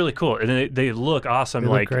 it's really cool, and they look awesome. They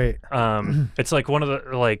look like great. it's like one of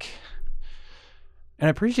the like And I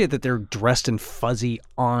appreciate that they're dressed in fuzzy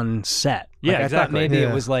on set. Yeah, Like, I thought exactly. maybe Yeah.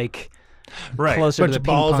 it was like right. closer Bunch to the of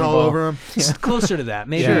ping balls pong all ball. over them. It's closer to that.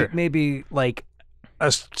 Maybe Sure. maybe like a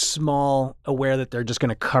small aware that they're just going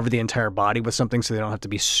to cover the entire body with something, so they don't have to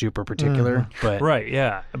be super particular. But Right,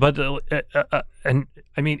 yeah, but and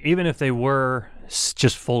I mean, even if they were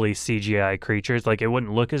just fully CGI creatures, like it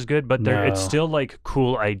wouldn't look as good. But it's No. still like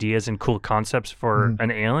cool ideas and cool concepts for an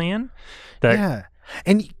alien. That Yeah.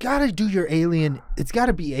 And you gotta do your alien. It's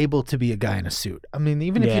gotta be able to be a guy in a suit. I mean,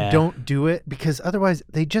 even if Yeah. you don't do it, because otherwise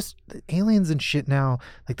the aliens and shit now,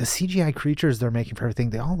 like the CGI creatures they're making for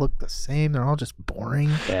everything, they all look the same. They're all just boring.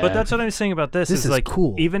 But that's what I'm saying about this. This is like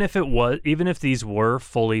cool. Even if these were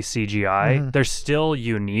fully CGI, they're still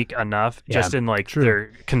unique enough, just in like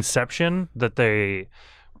their conception that they.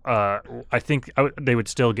 I think they would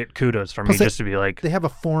still get kudos from me Plus just to be like, They have a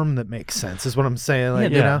form that makes sense, is what I'm saying.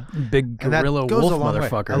 Like, yeah, you know, big And that gorilla goes wolf a long way.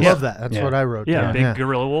 motherfucker. I love that. That's Yeah. what I wrote. yeah, down. big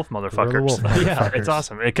gorilla wolf motherfuckers. wolf Yeah, motherfuckers. it's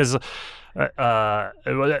awesome because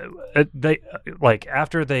they like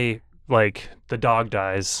after they like the dog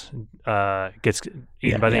dies, gets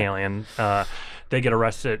eaten by the alien. They get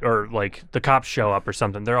arrested, or like the cops show up or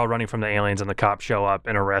something. They're all running from the aliens, and the cops show up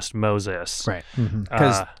and arrest Moses. Right.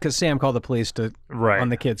 Because Sam called the police Right. on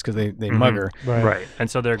the kids because they mug her. Right. And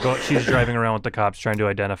so they're she's driving around with the cops trying to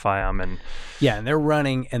identify them, and Yeah, and they're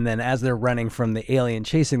running, and then as they're running from the alien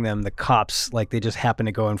chasing them, the cops, like they just happen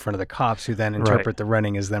to go in front of the cops, who then interpret the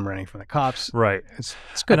running as them running from the cops. right. It's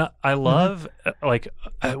good. And I love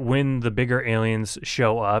when the bigger aliens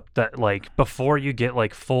show up, that like before you get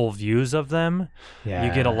like full views of them, Yeah.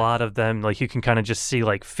 you get a lot of them. Like you can kind of just see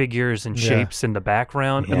like figures and Yeah. shapes in the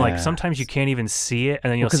background, and like Yeah. sometimes you can't even see it,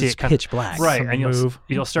 and then you'll because see it's it kind pitch black. right, Some and move.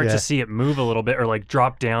 you'll start Yeah. to see it move a little bit, or like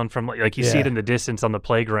drop down from like you see it Yeah. in the distance on the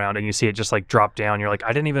playground, and you see it just like drop down. You're like, I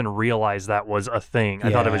didn't even realize that was a thing.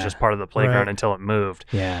 I thought it was Yeah. just part of the playground Right. until it moved.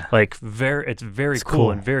 Yeah. Like it's very cool,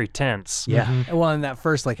 cool. and very tense. Yeah. Well, in that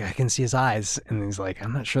first, like, I can see his eyes, and he's like,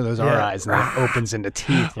 I'm not sure those are Yeah. eyes. And then it opens into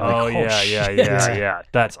teeth. You're Oh like, yeah.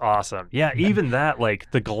 That's awesome. Yeah, even that, like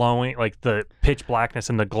the glowing, like the pitch blackness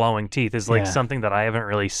and the glowing teeth is like Yeah. something that I haven't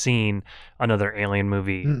really seen another alien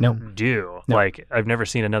movie do. No. Like I've never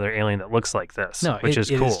seen another alien that looks like this, No, which is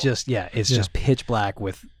cool. It's just, it's just pitch black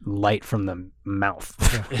with light from the mouth.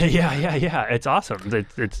 yeah. It's awesome.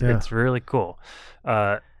 It's really cool.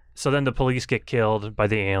 So then the police get killed by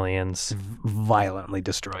the aliens Violently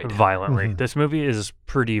destroyed. violently. This movie is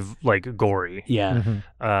pretty like gory. Yeah.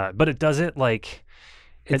 But it does it like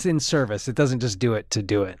It's in service. It doesn't just do it to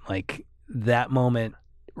do it. Like, that moment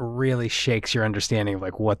really shakes your understanding of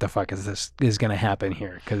like what the fuck is going to happen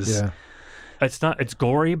here, because Yeah. it's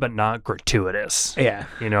gory but not gratuitous. Yeah.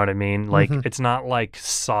 You know what I mean? Like it's not like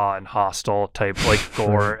Saw and Hostel type like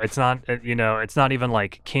gore. It's not it's not even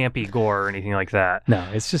like campy gore or anything like that. No,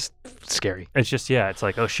 it's just scary. It's just it's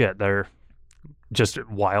like, oh shit, they're just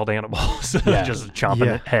wild animals Yeah. just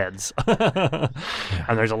chomping heads.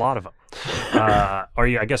 And there's a lot of them.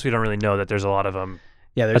 I guess we don't really know that there's a lot of them.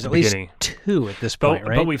 Yeah, there's the at least beginning. 2 at this point,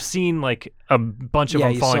 right? But we've seen like a bunch of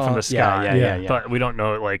them you falling saw- from the sky. Yeah. But we don't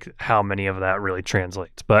know like how many of that really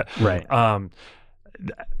translates. But Right. now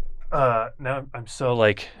I'm so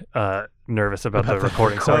like nervous about the the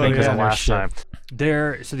recording recording, starting because yeah. of last Shit. time.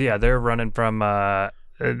 They're running from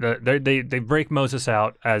they break Moses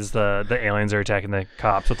out as the aliens are attacking the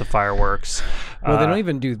cops with the fireworks. Well, they don't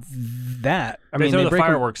even do that. I they mean, throw the break 'em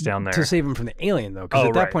fireworks down there. to save him from the alien, though, because Oh,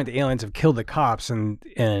 at that right. point the aliens have killed the cops, and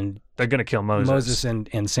They're gonna kill Moses and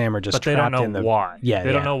Sam are just but they don't trapped know in the why. Yeah,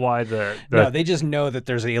 they don't know why No, they just know that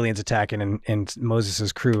there's aliens attacking, and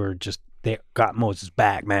Moses' crew are just they got Moses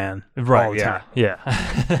back, man. right. all the time. Yeah.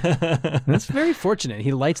 And that's very fortunate.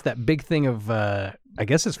 He lights that big thing of I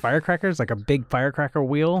guess it's firecrackers, like a big firecracker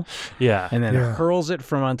wheel, Yeah. and then Yeah. hurls it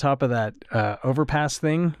from on top of that overpass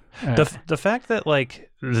thing. The fact that like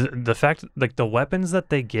the fact like the weapons that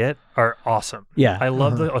they get are awesome. Yeah. I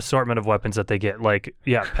love the assortment of weapons that they get. Like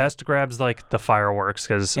Pest grabs like the fireworks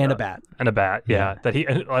because and a bat. and a bat. Yeah,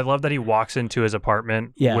 I love that he walks into his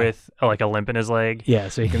apartment Yeah. with like a limp in his leg. Yeah,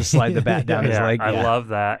 so he can slide the bat down his leg. I Yeah. love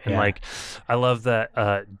that, and Yeah. like I love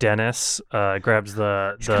that Dennis grabs He's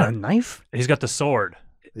got a knife. he's got the sword.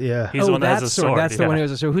 Yeah. He's the one that has a that's sword. That's the yeah. one who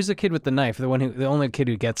has a sword. Who's the kid with the knife? The only kid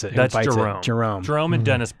who gets it. Who That's bites Jerome. It. Jerome. Jerome and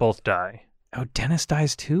Dennis both die. Oh, Dennis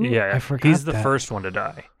dies too. Yeah, I forgot. he's the that. first one to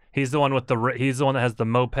die. He's the one with he's the one that has the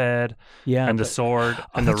moped Yeah, and the but- sword Oh,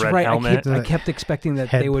 and the that's red right. helmet. I kept expecting that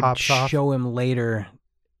Head they would pops off. show him later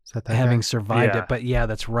Is that having guy? survived Yeah. it. But yeah,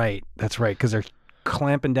 that's right. That's right. Because they're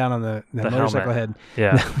clamping down on the motorcycle helmet. head.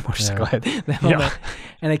 Yeah. The motorcycle head. The helmet.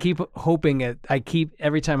 And I keep hoping it.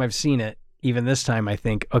 Every time I've seen it, even this time, I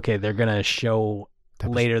think, okay, they're gonna show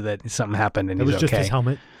later that something happened and It he's was just okay. his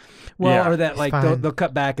helmet. Well, Yeah. or that He's like fine. they'll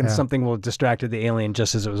cut back and Yeah. something will distract the alien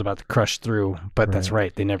just as it was about to crush through. But that's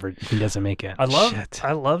right. He doesn't make it. I Shit.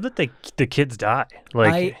 love that the kids die.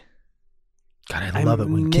 Like God, I love it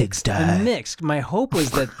when kids die. I'm mixed. My hope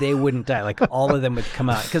was that they wouldn't die, like all of them would come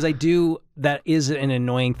out, because that is an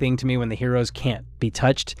annoying thing to me when the heroes can't be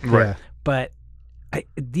touched. Right. But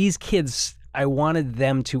these kids, I wanted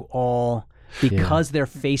them to all, because they're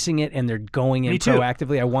facing it and they're going in Me too.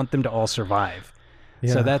 proactively, I want them to all survive.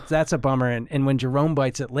 Yeah. So that's a bummer. And when Jerome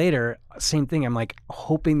bites it later, same thing. I'm like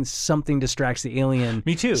hoping something distracts the alien.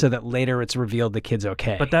 Me too. So that later it's revealed the kid's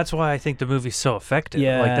okay. But that's why I think the movie's so effective.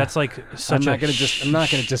 Yeah. Like that's like such I'm not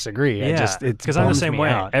gonna disagree. Yeah, because I'm the same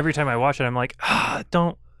way. Every time I watch it, I'm like,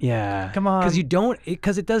 don't. Yeah. Come on.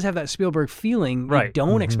 Because it does have that Spielberg feeling. You Right.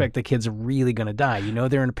 don't expect the kids are really going to die. You know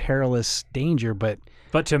they're in perilous danger, but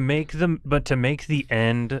to make the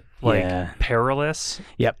end like Yeah. perilous.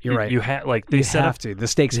 yep, you're right. You like they You set have up to. The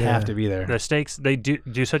stakes have to be there. the stakes. They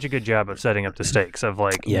do such a good job of setting up the stakes of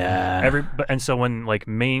like Yeah. and so when like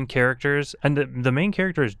main characters and the main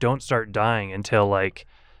characters don't start dying until like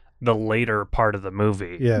the later part of the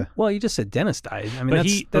movie. Yeah. Well, you just said Dennis died. I mean, But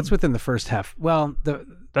that's within the first half. Well,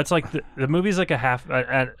 That's like the movie's like a half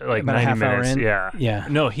at like About 90 a half hour minutes. in? Yeah. Yeah.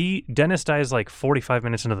 No, Dennis dies like 45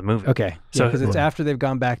 minutes into the movie. okay. So- because it's after they've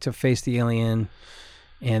gone back to face the alien,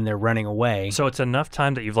 and they're running away. So it's enough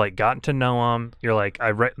time that you've like gotten to know them. You're like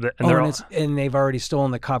and Oh, they're and, all, and they've already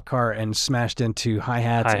stolen the cop car and smashed into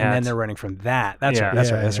hi-hats, and then Hi-hats. they're running from that. That's Yeah. right. That's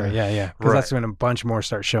Yeah, right. That's yeah. right. Yeah, yeah. Because Right. that's when a bunch more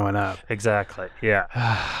start showing up. exactly. Yeah.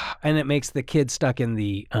 And it makes the kid stuck in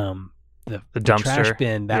the dumpster. trash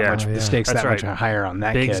bin that Yeah. much. Oh, yeah. The stakes That's that much right. higher on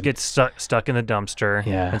that Biggs kid. gets stuck in the dumpster.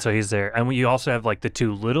 Yeah. And so he's there. And you also have like the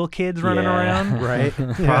two little kids running Yeah. around. Right.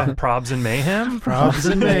 Yeah. Probs and Mayhem. Probs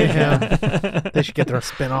and Mayhem. They should get their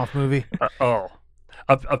spin-off movie.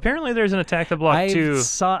 Apparently there's an Attack the Block I 2.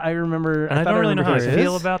 saw. I remember. And I thought don't really know how I remember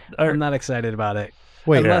feel is? about I'm not excited about it.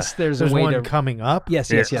 Wait, Unless there's there's a way one to. coming up. Yes,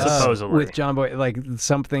 Yeah, yes, yes. supposedly. With John Boy, like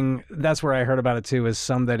something. That's where I heard about it too. Is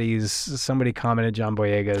somebody commented John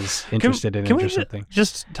Boyega's interested in it Can or we something.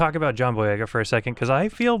 just talk about John Boyega for a second? Because I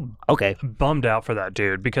feel bummed out for that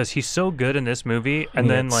dude because he's so good in this movie, and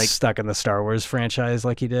He then gets like stuck in the Star Wars franchise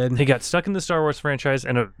like he did. he got stuck in the Star Wars franchise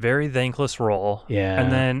in a very thankless role. Yeah.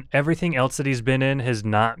 And then everything else that he's been in has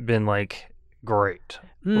not been like great.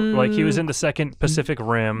 Like he was in the second Pacific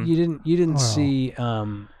Rim. You didn't Wow. see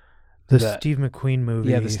The Steve McQueen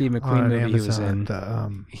movie. Yeah, the Steve McQueen movie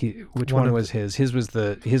Amazon, he was in. Which one was his? His was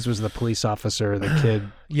the police officer, the kid.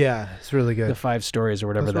 Yeah, it's really good. The 5 stories or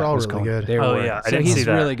whatever Those that were all was really called. good. They Oh, were. yeah, I So didn't he's see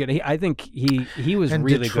that. really good. I think he was And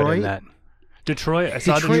really good Detroit? in that. Detroit. I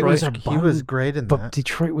saw Detroit was Detroit. he was great in But that.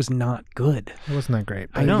 Detroit was not good. It wasn't that great.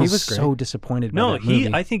 I But know. he He was great. so disappointed. No, by that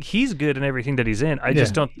movie. I think he's good in everything that he's in. I Yeah.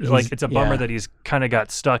 just don't like. It's a bummer yeah. that he's kind of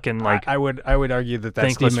got stuck in like I would argue that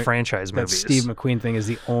thankless Steve, franchise that movies. Steve McQueen thing is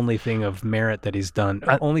the only thing of merit that he's done.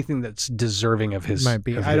 The only thing that's deserving of his, Might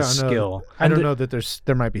be. of I his don't know. skill. I don't know that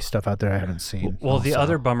there might be stuff out there I haven't seen. Well, the also,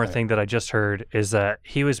 other bummer but- thing that I just heard is that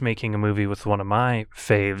he was making a movie with one of my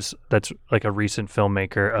faves. That's like a recent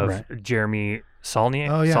filmmaker of Jeremy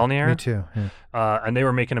Saulnier. Oh yeah, Saulnier. me too. Yeah. And they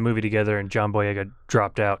were making a movie together, and John Boyega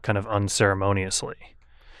dropped out kind of unceremoniously.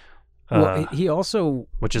 Well, he also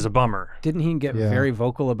Which is a bummer. didn't he get Yeah. very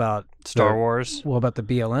vocal about Star the- Wars. Well, about the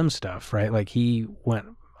BLM stuff, right? Like he went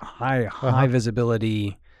high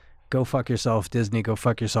visibility. Go fuck yourself, Disney. Go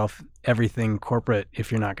fuck yourself, everything corporate. If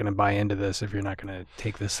you're not going to buy into this, if you're not going to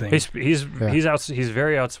take this thing, He's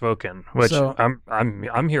very outspoken, which So-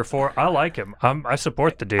 I'm here for. I like him. I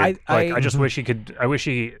support the dude. I just wish he could. I wish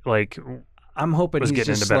he like. I'm hoping was he's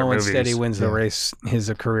getting just into better slow and movies. steady wins the Yeah. race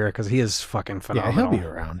his career because he is fucking phenomenal. he'll be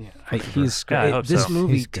around. He's Yeah, I great. hope This so.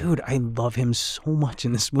 movie, He's good. dude, I love him so much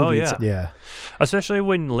in this movie. Oh, It's- yeah. Yeah. Especially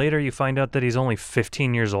when later you find out that he's only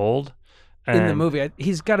 15 years old. in the and- movie,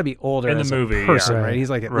 he's got to be older In the as movie, a person, yeah. right? He's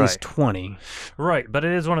like at Right. least 20. Right, but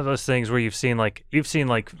it is one of those things where you've seen like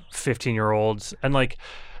 15-year-olds and like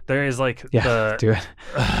there is like Yeah, do it.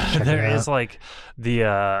 there is like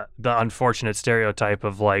the unfortunate stereotype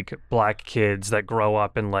of like black kids that grow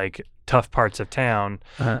up in like tough parts of town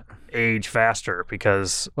age faster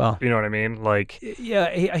because Well, you know what I mean? Like yeah,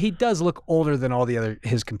 he does look older than all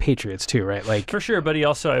his compatriots too, right? Like for sure, but he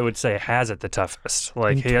also I would say has it the toughest.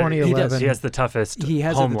 Like In he 2011 has the toughest he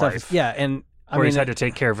has home the life. toughest. Yeah, and I where mean, he's had to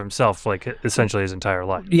take care of himself like essentially his entire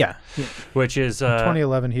life. yeah. Which is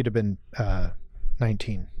 2011, he'd have been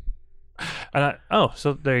 19. and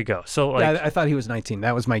so there you go. So like Yeah, I thought he was 19.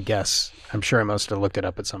 That was my guess. I'm sure I must have looked it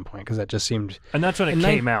up at some point because that just seemed. and that's when it and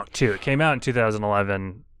came out too. It came out in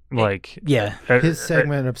 2011 like Yeah. His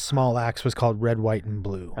segment of Small Axe was called Red, White, and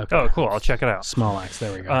Blue. Okay. Oh, cool. I'll check it out. Small axe.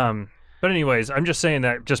 There we go. But anyways, I'm just saying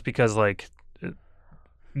that just because like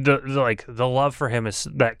the love for him is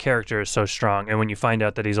that character is so strong, and when you find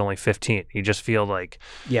out that he's only 15, you just feel like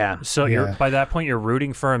yeah. so Yeah. you're by that point you're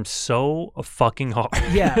rooting for him so fucking hard.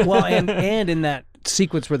 Yeah. Well, and in that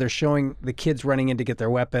sequence where they're showing the kids running in to get their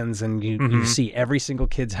weapons, and you see every single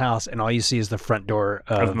kid's house, and all you see is the front door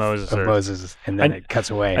of Moses, and then it cuts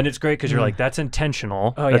away. And it's great because you're like, that's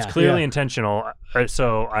intentional. Oh, that's yeah. clearly Yeah. intentional.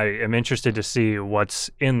 So I am interested to see what's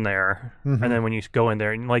in there. And then when you go in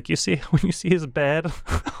there and like you see when you see his bed,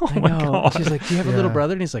 oh I my know. god, She's like, "Do you have a little Yeah.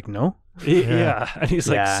 brother?" And he's like, "No." yeah. And he's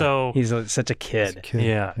like, Yeah. so he's such a kid.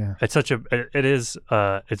 yeah. It's such a it is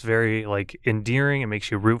it's very like endearing. It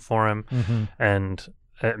makes you root for him, and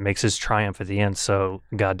it makes his triumph at the end so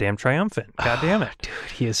goddamn triumphant. God damn it. Dude,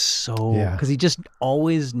 he is so Yeah. because he just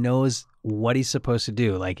always knows what he's supposed to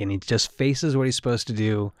do, like, and he just faces what he's supposed to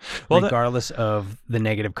do, regardless of the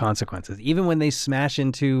negative consequences. Even when they smash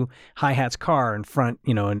into Hi-Hat's car in front,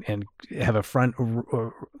 and have a front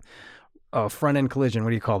end collision. What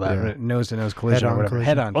do you call that? Yeah. Nose to nose collision Head-on or whatever. collision.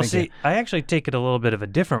 Head on. Well, thank you. see, I actually take it a little bit of a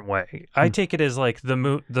different way. I take it as like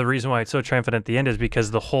the reason why it's so triumphant at the end is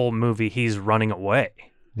because the whole movie he's running away.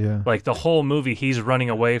 Yeah. Like the whole movie, he's running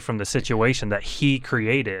away from the situation that he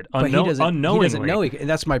created But he doesn't. unknowingly. He doesn't know. And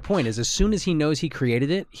that's my point. Is as soon as he knows he created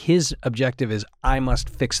it, his objective is I must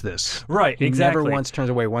fix this. Right, He exactly. never once turns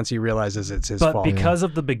away once he realizes it's his But fault. because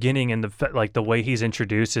of the beginning and the way he's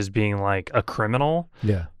introduced as being like a criminal,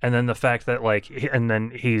 Yeah. and then the fact that and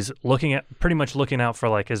then he's pretty much looking out for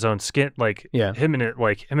like his own skin, like Yeah. him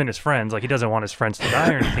and his friends. Like he doesn't want his friends to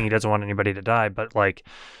die or anything. He doesn't want anybody to die, but like.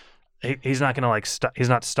 He's not gonna he's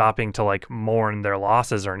not stopping to like mourn their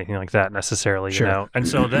losses or anything like that necessarily, Sure. you know. And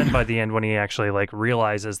so then by the end, when he actually like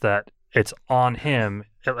realizes that it's on him,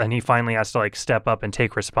 and he finally has to like step up and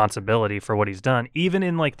take responsibility for what he's done, even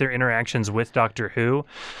in like their interactions with Doctor Who,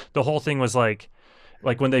 the whole thing was like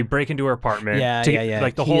when they break into her apartment. yeah.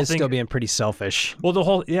 Like the he whole is thing. still being pretty selfish. Well, the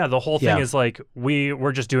whole thing Yeah. is like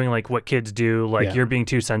we're just doing like what kids do. Like Yeah. you're being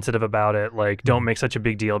too sensitive about it. Like don't make such a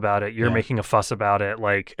big deal about it. You're Yeah. making a fuss about it.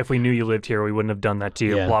 Like if we knew you lived here, we wouldn't have done that to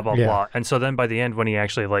you. Yeah. Blah blah Yeah. blah. And so then by the end, when he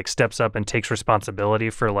actually like steps up and takes responsibility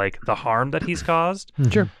for like the harm that he's caused,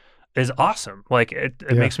 Sure. is awesome. Like it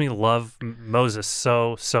makes me love Moses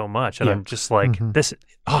so much, and I'm just like this.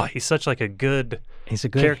 Oh, he's such like a good. He's a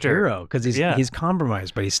good character. hero because he's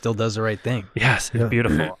compromised, but he still does the right thing. Yes, it's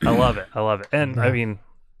beautiful. I love it. And I mean,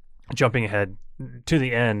 jumping ahead to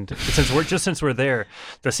the end, since we're there,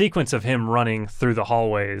 the sequence of him running through the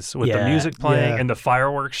hallways with the music playing and the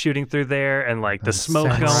fireworks shooting through there and like the smoke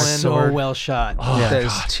going. So well shot. Oh,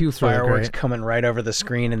 There's two fireworks coming right over the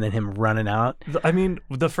screen and then him running out. I mean,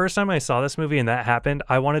 the first time I saw this movie and that happened,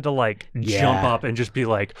 I wanted to like jump up and just be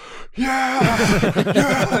like, go,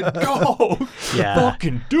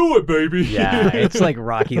 fucking do it, baby. Yeah, it's like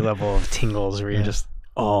Rocky level of tingles where you're just,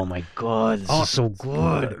 oh my God, this is so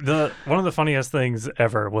good. One of the funniest things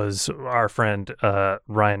ever was our friend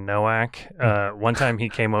Ryan Nowak. One time he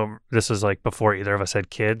came over. This was like before either of us had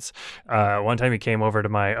kids. One time he came over to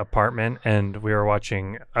my apartment and we were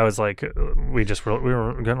watching. I was like, we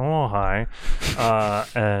were getting a little high,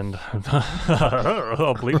 and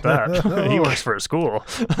I'll bleep that. He works for a school.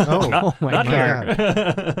 Oh, my not God. here.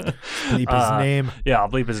 Bleep his name. Yeah, I'll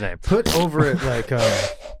bleep his name. Put over it like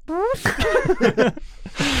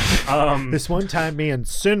this one time me and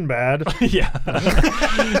Sinbad. Yeah.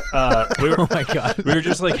 Oh my God. We were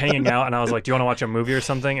just like hanging out, and I was like, "Do you want to watch a movie or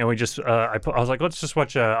something?" And we just, I was like, "Let's just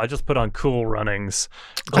watch." I just put on Cool Runnings,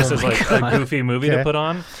 just as like a goofy movie to put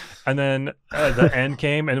on. And then the end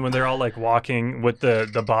came, and when they're all like walking with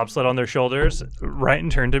the bobsled on their shoulders, Ryan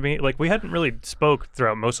turned to me. Like we hadn't really spoke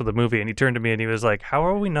throughout most of the movie, and he turned to me and he was like, "How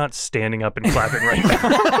are we not standing up and clapping right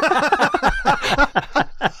now?"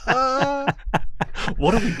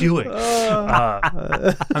 What are we doing?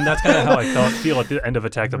 And that's kind of how I feel at the end of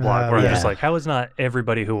Attack the Block, where I'm just like, how is not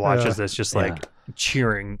everybody who watches this just like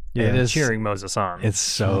cheering Moses on? It's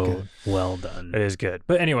so well done. It is good.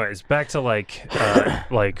 But anyways, back to like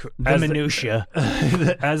The minutia.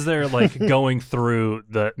 As they're like going through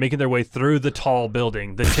making their way through the tall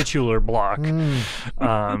building, the titular block.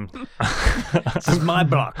 This is my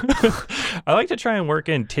block. I like to try and work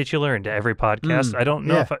in titular into every podcast. I don't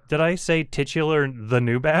know did I say titular the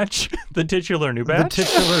new batch? The titular new batch? The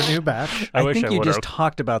titular new batch. I wish think I you would've. just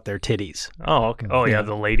talked about their titties. Oh, okay. Oh, yeah,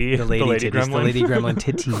 the lady titties, gremlin. the lady gremlin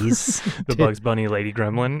titties. The Bugs Bunny lady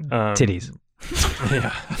gremlin. Titties.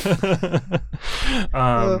 Yeah.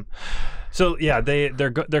 So yeah,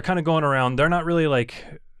 they're kind of going around. They're not really like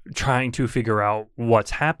trying to figure out what's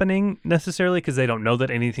happening necessarily because they don't know that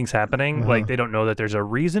anything's happening. Like they don't know that there's a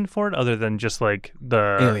reason for it other than just like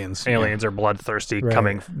the aliens are bloodthirsty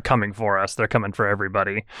coming for us. They're coming for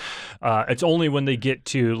everybody. It's only when they get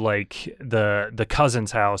to like the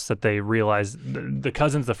cousin's house that they realize the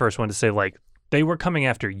cousin's the first one to say like they were coming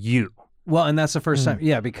after you. Well, and that's the first time.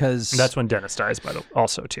 Yeah, because that's when Dennis dies, but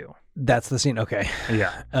also too. That's the scene. Okay.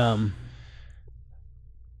 Yeah.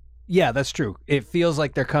 Yeah, that's true. It feels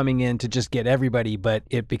like they're coming in to just get everybody, but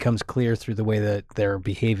it becomes clear through the way that they're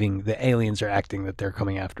behaving, the aliens are acting, that they're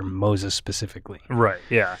coming after Moses specifically. Right,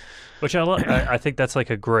 yeah. Which I love. I think that's like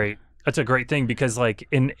a great thing because like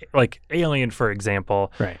in like Alien, for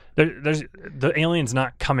example, right. There's the alien's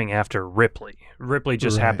not coming after Ripley. Ripley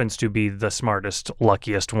just happens to be the smartest,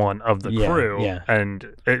 luckiest one of the crew. Yeah.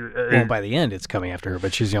 And well, by the end, it's coming after her,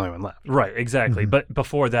 but she's the only one left. Right, exactly. But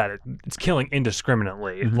before that, it's killing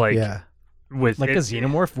indiscriminately. Like with like a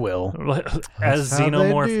xenomorph will. As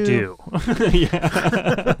xenomorph do.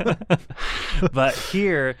 Yeah. But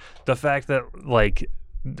here, the fact that like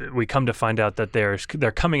we come to find out that they're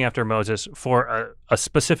coming after Moses for a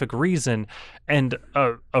specific reason and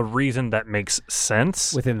a reason that makes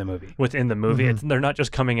sense within the movie. They're not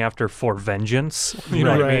just coming after for vengeance. You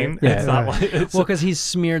know what I mean? Yeah, it's not like, well, because he's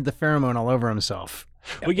smeared the pheromone all over himself.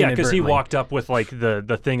 Well, yeah, because he walked up with like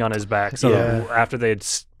the thing on his back. So after they had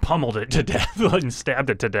pummeled it to death and stabbed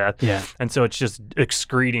it to death. Yeah. And so it's just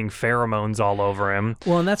excreting pheromones all over him.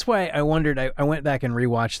 Well, and that's why I wondered, I went back and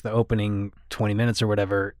rewatched the opening 20 minutes or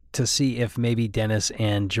whatever to see if maybe Dennis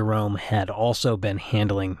and Jerome had also been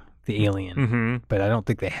handling the alien. But I don't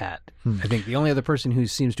think they had. I think the only other person who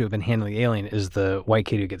seems to have been handling the alien is the white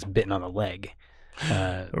kid who gets bitten on the leg.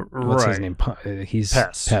 What's his name? He's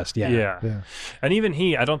Pest. Yeah. And even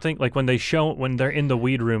I don't think like when they're in the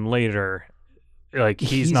weed room later, like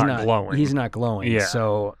he's not glowing. He's not glowing. Yeah.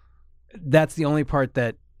 So that's the only part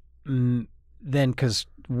that then because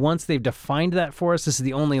once they've defined that for us, this is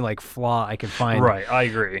the only like flaw I can find. Right. I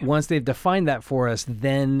agree. Once they've defined that for us,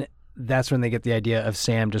 then that's when they get the idea of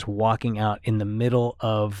Sam just walking out in the middle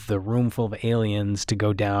of the room full of aliens to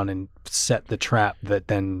go down and set the trap that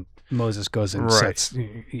then Moses goes and sets,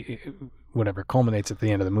 whatever, culminates at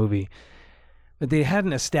the end of the movie. But they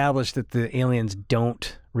hadn't established that the aliens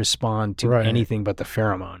don't respond to anything but the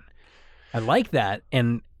pheromone. I like that,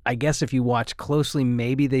 and I guess if you watch closely,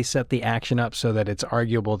 maybe they set the action up so that it's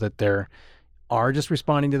arguable that they're just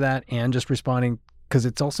responding to that and just responding because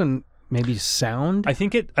it's also maybe sound. I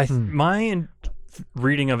think my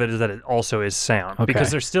reading of it is that it also is sound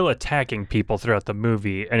because they're still attacking people throughout the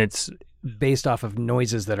movie, and it's based off of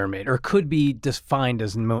noises that are made, or could be defined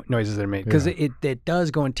as noises that are made, because it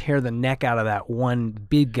does go and tear the neck out of that one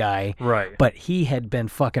big guy, right? But he had been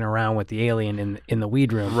fucking around with the alien in the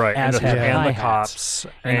weed room, right? As and the cops,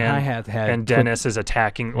 and Hi-Hat had, and Dennis is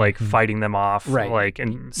attacking, like fighting them off, right? Like,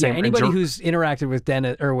 and same, anybody who's interacted with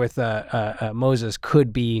Dennis or with Moses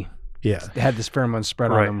could be. Yeah, had this pheromone spread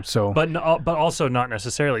on them. So, but also not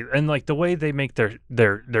necessarily. And like the way they make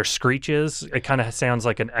their screeches, it kind of sounds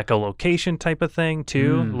like an echolocation type of thing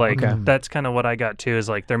too. That's kind of what I got too. Is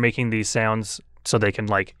like they're making these sounds so they can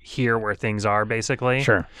like hear where things are, basically.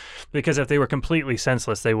 Sure. Because if they were completely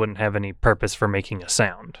senseless, they wouldn't have any purpose for making a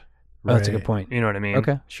sound. Oh, that's a good point. You know what I mean?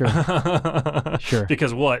 Okay, sure. Sure.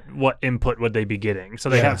 Because what input would they be getting? So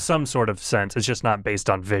they have some sort of sense. It's just not based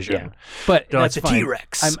on vision. Yeah. But they're that's like the fine.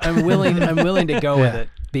 T-Rex. I'm willing to go with it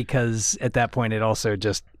because at that point it also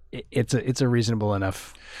just it's a reasonable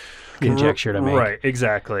enough conjecture to make. Right,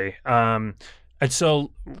 exactly. And so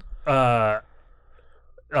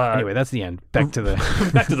anyway, that's the end. Back to the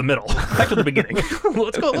middle. Back to the beginning.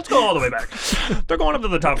 Let's go all the way back. They're going up to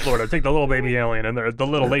the top floor to take the little baby alien and the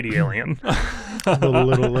little lady alien. The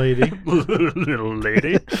little lady. Little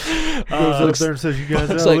lady. Goes up there and says, "You guys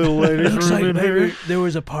have little ladies looks room like in maybe here?" there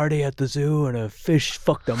was a party at the zoo and a fish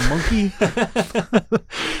fucked a monkey."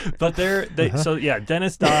 But so yeah,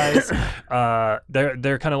 Dennis dies.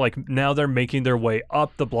 They're kind of like, now they're making their way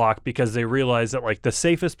up the block because they realize that like the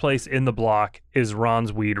safest place in the block is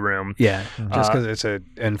Ron's weed room. Yeah, just because it's a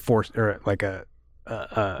enforced or like a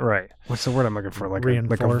right. What's the word I'm looking for? Like a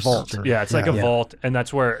Reinforced vault. Yeah, it's like a vault, and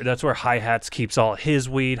that's where Hi-Hats keeps all his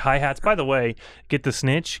weed. Hi-Hats, by the way, get the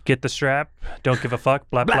snitch, get the strap, don't give a fuck,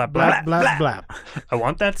 blap blap blap Blap, blap. I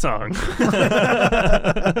want that song.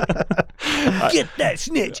 Get that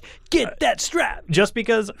snitch, get that strap. Just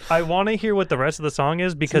because I want to hear what the rest of the song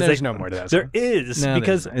is, because there's no more to that song. There is, No,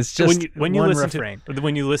 because it's just when you one listen refrain.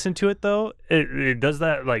 when you listen to it though, it does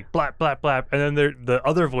that like blap blap blap, and then the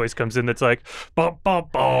other voice comes in that's like bum bum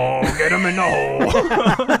bum, get him in the hole.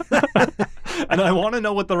 And I want to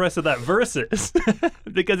know what the rest of that verse is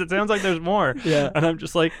because it sounds like there's more. Yeah. And I'm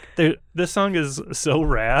just like, this song is so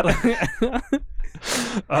rad.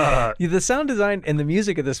 The sound design and the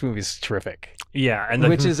music of this movie is terrific. Yeah, and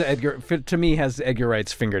which is to me has Edgar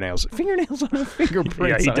Wright's fingernails on a fingerprint.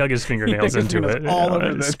 Yeah, he dug his fingernails into it, all over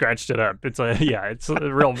and scratched it up. It's it's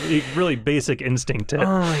a really basic instinct. Oh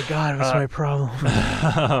my god, what's my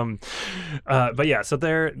problem? But yeah, so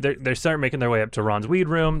they start making their way up to Ron's weed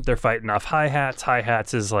room. They're fighting off Hi-Hats.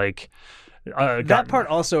 Hi-Hats is like. That part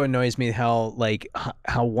also annoys me how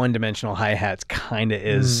one-dimensional Hi-Hats kind of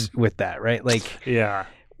is with that, right? Like, yeah.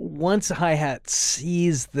 Once Hi-Hat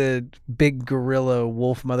sees the big gorilla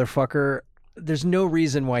wolf motherfucker, there's no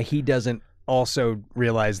reason why he doesn't also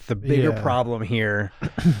realize the bigger problem here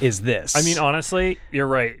is this. I mean, honestly, you're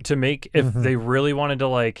right. To make if they really wanted to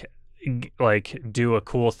like do a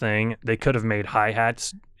cool thing, they could have made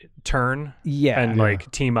Hi-Hats turn and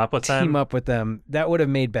like team up with them. That would have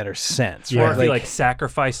made better sense. Or right? if he like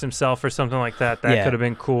sacrificed himself or something like that could have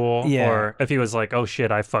been cool. Or if he was like, oh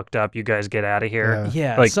shit, I fucked up, you guys get out of here.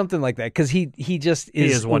 Yeah, like, something like that, because he just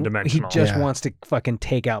is one dimensional. He just wants to fucking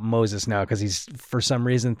take out Moses now because he's for some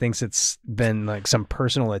reason thinks it's been like some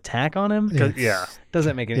personal attack on him.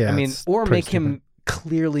 Doesn't make any. I mean, or make him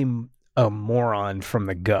clearly a moron from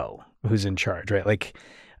the go who's in charge, right? Like,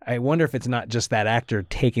 I wonder if it's not just that actor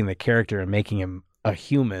taking the character and making him a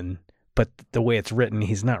human, but the way it's written,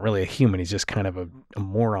 he's not really a human. He's just kind of a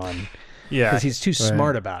moron. Yeah. Because he's too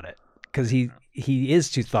smart about it. Because he is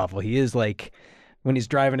too thoughtful. He is like, when he's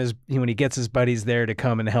driving when he gets his buddies there to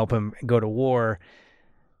come and help him go to war,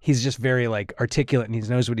 he's just very like articulate and he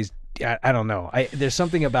knows what he's, I don't know. There's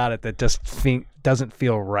something about it that just doesn't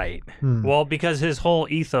feel right. Well, because his whole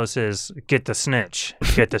ethos is get the snitch,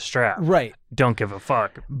 get the strap. Right. Don't give a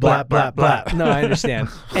fuck. Blap, blap, blap. No, I understand.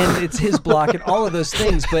 And it's his block and all of those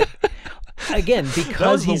things. But again,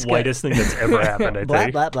 because he's the whitest thing that's ever happened, I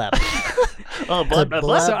think. Blap, blap, blap. Oh, blap, blap,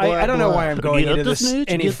 blap. So I don't know why I'm going into this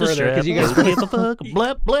any further because you guys give a fuck.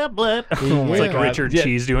 Blap, blap, blap. It's like Richard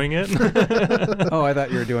Cheese doing it. Oh, I thought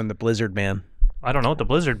you were doing the Blizzard Man. I don't know what the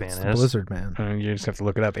Blizzard Man is. Blizzard Man. You just have to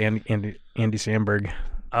look it up. Andy Samberg.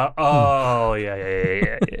 Yeah.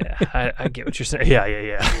 I get what you're saying.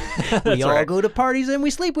 Yeah. We all go to parties and we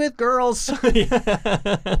sleep with girls.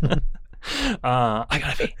 I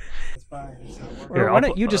gotta pee. Here, why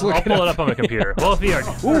don't you just look I'll it pull up? it up on my computer. Well, if you are.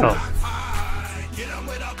 Oh.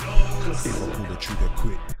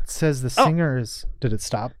 It says the singer is. Did it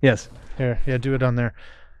stop? Yes. Here, yeah, do it on there.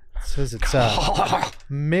 It says it's Mikis.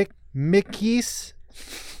 Mickey Mikis,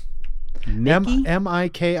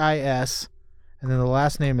 and then the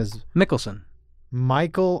last name is Mickelson.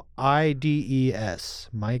 Michael Ides.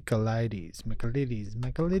 Michaelides.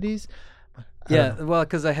 Yeah, well,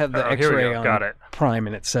 because I have the Oh, here we X-ray go. on Got it. Prime,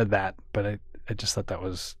 and it said that, but I just thought that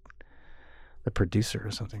was the producer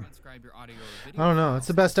or something. I don't know. It's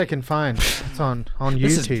the best I can find. It's on YouTube.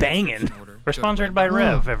 This is banging. We're sponsored by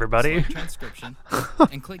Rev, everybody. Transcription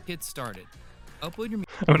and click get started. Upload your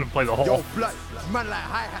I'm gonna play the whole. blood, man like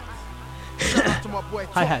hi-hats. Shout out to my boy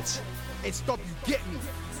Hi hats. Hey, stop, you get me.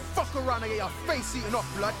 Fuck around and get your face eaten off,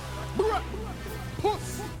 blood. Bruh.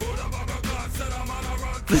 Puss.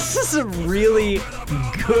 This is a really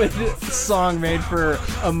good song made for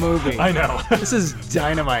a movie. I know. This is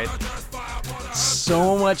dynamite.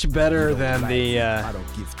 So much better than the. I don't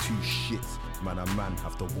give two shits. Man, a man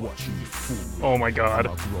have to watch me fool. Oh my God.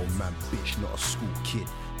 I'm a grown man, bitch, not a school kid.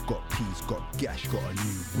 Got peas, got gash, got a new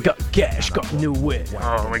whip. Got gash, got new wit.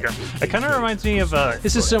 Oh my God. It kind of reminds me of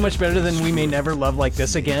This is so much better than We May Never Love Like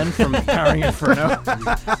This Again from Powering Inferno.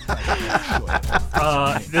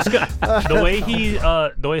 this guy.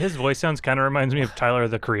 The way his voice sounds kind of reminds me of Tyler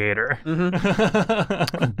the Creator. What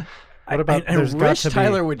about I there's got wish to be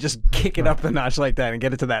Tyler would just kick it up a notch like that and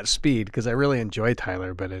get it to that speed, because I really enjoy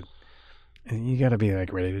Tyler, but you got to be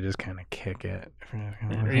like ready to just kind of kick it.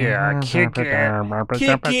 Yeah, kick it.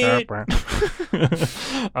 Kick it.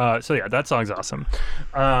 So yeah, that song's awesome.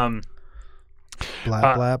 blap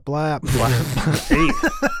blap blap. Hey,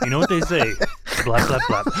 you know what they say? Blap blap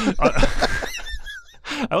blap.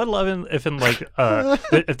 I would love it if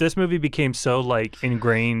if this movie became so like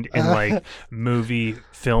ingrained in like movie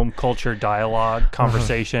film culture dialogue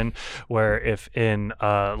conversation, where if in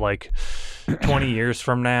like 20 years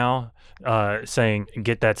from now, saying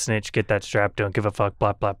 "get that snitch, get that strap, don't give a fuck,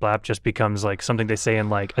 blap blap blap" just becomes like something they say in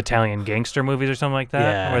like Italian gangster movies or something like that,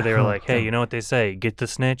 Yeah. where they were like, "Hey, you know what they say? Get the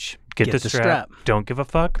snitch, get the strap, don't give a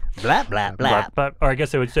fuck, Blap, blap, blap blap." Or I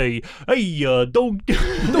guess they would say, "Hey, don't give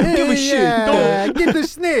a shit, Yeah, don't." get the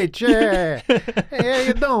snitch. Hey, how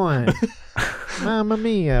you doing? Mamma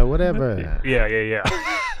mia, whatever. Yeah.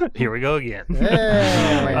 Here we go again.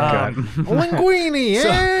 Hey, linguini.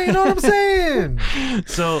 Hey, you know what I'm saying?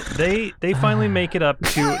 So they finally make it up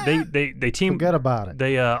to they team. Forget about it.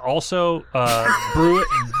 They also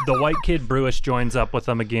the white kid Brewis joins up with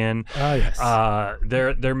them again. Oh yes.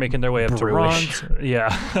 They're making their way up Brewish. to Ron's.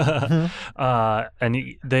 Yeah.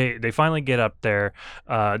 And they finally get up there.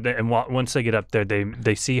 Once they get up there,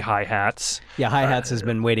 they see Hi-Hats. Yeah, Hi-Hats has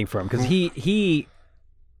been waiting for him because he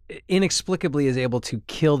inexplicably is able to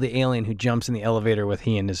kill the alien who jumps in the elevator with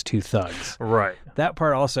he and his two thugs. Right. That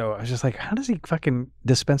part also, I was just like, how does he fucking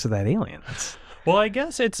dispense with that alien? Well, I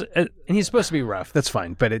guess it's and he's supposed to be rough. That's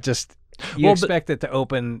fine, but it just you expect it to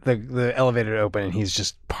open the elevator to open, and he's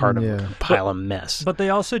just part of a pile of mess. But they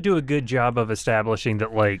also do a good job of establishing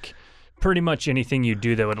that like pretty much anything you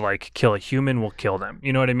do that would like kill a human will kill them.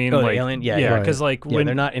 You know what I mean? Oh, like, the alien? Yeah, yeah. right. Because like when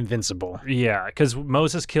they're not invincible. Yeah, because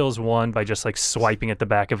Moses kills one by just like swiping at the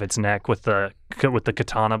back of its neck with the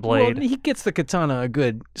katana blade. Well, he gets the katana a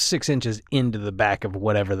good 6 inches into the back of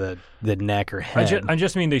whatever the neck or head. I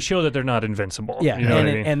just mean they show that they're not invincible. Yeah, you know what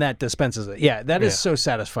I mean? and that dispenses it. Yeah, that is so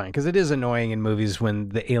satisfying because it is annoying in movies when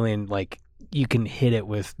the alien like you can hit it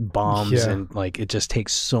with bombs and like it just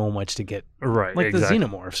takes so much to get right. Like exactly. the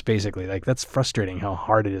xenomorphs, basically. Like that's frustrating how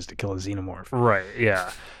hard it is to kill a xenomorph. Right.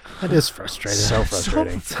 Yeah. That is frustrating. So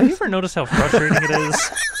frustrating. Have you ever noticed how frustrating it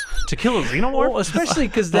is to kill a xenomorph? Well, especially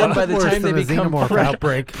because then by the Worse time they than a become xenomorph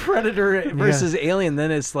outbreak. predator versus alien,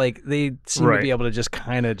 then it's like they seem to be able to just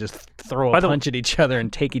kind of just throw a punch at each other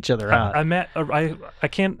and take each other out. I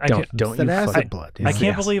can't. Don't you acid blood. I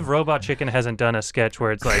can't believe Robot Chicken hasn't done a sketch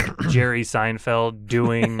where it's like Jerry Seinfeld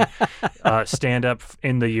doing stand up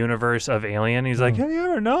in the universe of Alien. He's like, have you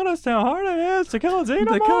ever noticed how hard it is to kill a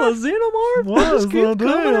xenomorph? To kill a xenomorph? What Just is keep the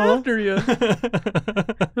coming deal? after you.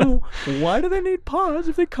 Why do they need paws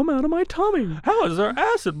if they come out of my tummy? How is their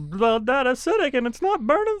acid blood that acidic and it's not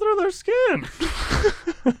burning through their skin?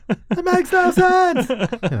 It makes no sense.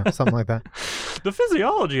 Something like that. The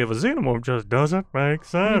physiology of a xenomorph just doesn't make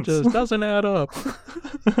sense. It just doesn't add up.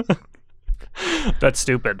 That's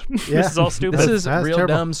stupid. Yeah. This is all stupid. This is That's real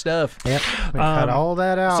terrible. dumb stuff. Yep. We cut all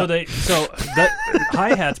that out. So that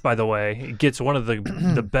hi-hats, by the way, gets one of the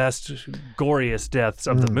best, goriest deaths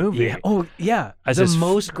of the movie. Yeah. Oh, yeah. As the his-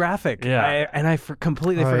 most graphic. Yeah. I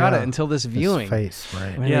completely forgot it until this viewing. His face,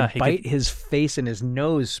 right? When Yeah, they he bite his face and his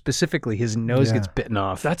nose, specifically, his nose Yeah. gets bitten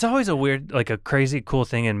off. That's always a weird, like a crazy cool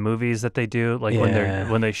thing in movies that they do. Like Yeah.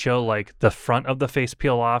 when they show like the front of the face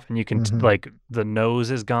peel off and you can like the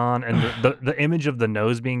nose is gone and the image of the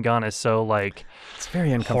nose being gone is so like It's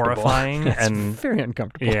very uncomfortable. horrifying It's and very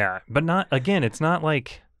uncomfortable. yeah, but not again. It's not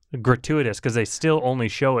like gratuitous because they still only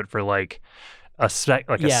show it for like a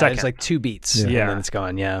second. It's like 2 beats. Yeah. And then it's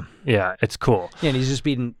gone. Yeah. Yeah, it's cool. Yeah, and he's just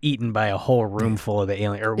being eaten by a whole room full of the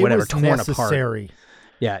alien or It whatever, was torn necessary. apart.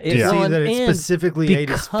 Yeah, To see well, that it and specifically ate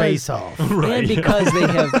his face off. And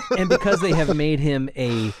because they have made him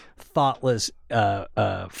a thoughtless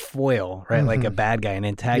foil, right? Like a bad guy, an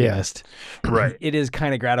antagonist. Right. It is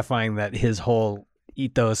kind of gratifying that his whole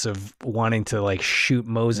ethos of wanting to like shoot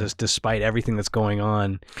Moses despite everything that's going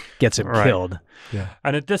on gets him Right. killed.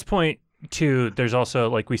 And at this point too, there's also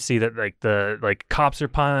like we see that like the cops are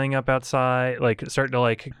piling up outside, like starting to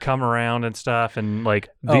like come around and stuff, and like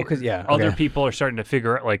other people are starting to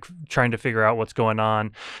figure out trying to figure out what's going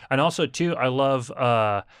on. And also too, I love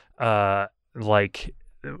like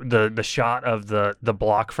the shot of the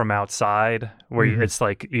block from outside where it's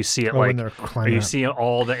like you see it when like they're climbing you up. see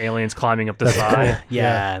all the aliens climbing up the side.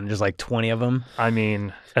 Yeah, and there's like 20 of them. I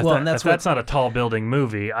mean, if, Well, that, and that's if that's not a tall building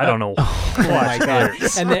movie, I don't know. Oh my god!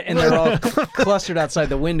 And they're all clustered outside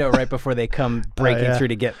the window right before they come breaking through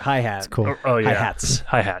to get hi-hat. Cool. Oh yeah, Hi-hats.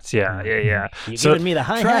 Hi-hats. Yeah. You So- giving me the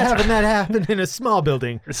Try hi-hat? having that happen in a small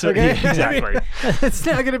building. So okay? exactly. It's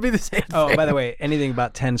not going to be the same. Oh, by the way, anything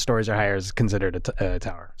about 10 stories or higher is considered a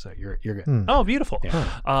tower. So you're good. Oh, beautiful.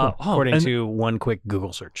 According and to one quick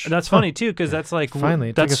Google search. that's funny too, because that's like Finally,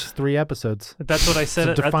 it took that's us 3 episodes that's what I said. to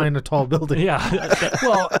at the- define a tall building. Yeah.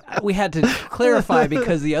 Well, we had to clarify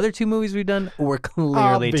because the other 2 movies we've done were clearly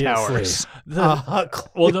Obviously. towers.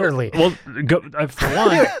 Clearly. For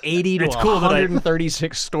one, 80 to It's cool that I-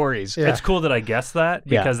 136 stories. Yeah. it's cool that I guessed that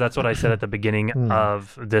Yeah. because that's what I said at the beginning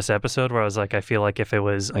of this episode, where I was like, I feel like if it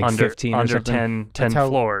was Like under 15 or under something? 10 That's how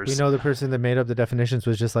floors, We know the person that made up the definitions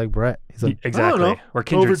was just like Brett. He's like, exactly. I don't know, We're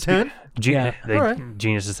kindred over spe- 10? Yeah. They All right.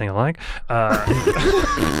 geniuses think alike.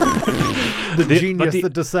 The The- genius but the-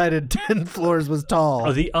 that decided 10 floors was tall.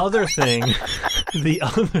 Oh, the other thing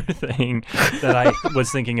that I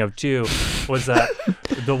was thinking of too was that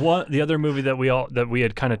the other movie that we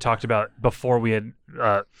had kind of talked about before we had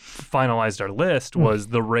finalized our list was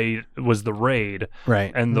the raid.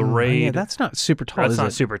 Right. And the raid. Yeah, that's not super tall, that's is not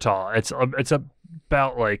it? super tall. It's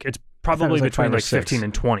about like it's probably was like between 5 or like 6. 15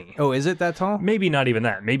 and 20. Oh, is it that tall? Maybe not even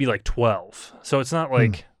that. Maybe like 12. So it's not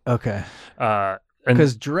like Okay. and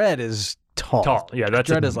Because Dread is tall. tall. Yeah, that's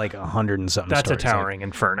Dread a, is like 100 and something that's a stories, like- towering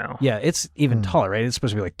inferno. Yeah, it's even taller, right? It's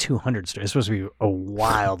supposed to be like 200 stories. It's supposed to be a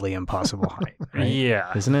wildly impossible height, right?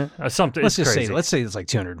 Yeah. Isn't it? Something. Let's it's just crazy. say, let's say it's like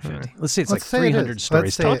 250. Let's say it's Let's like say it 300 is. stories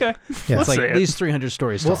Let's say tall. it. Okay. Yeah. It's like say at it. least 300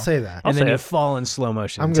 stories tall. We'll say that. And say then you it. fall in slow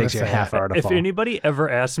motion. I'm It gonna takes you a say half it. hour to If fall. anybody ever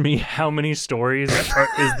asks me how many stories is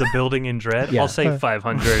the building in Dread, Yeah. I'll say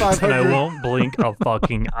 500, and I won't blink a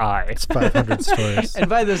fucking eye. It's 500 stories. And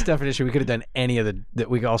by this definition, we could have done any of the.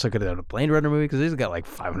 We also could have done a Blade Runner movie because he's got like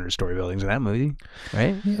 500 story buildings in that movie,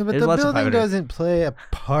 right? Yeah, but There's the lots of building 500. doesn't play a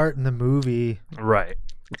part in the movie. Right.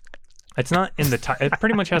 It's not in the title. It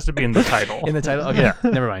pretty much has to be in the title. In the title? Okay, Yeah.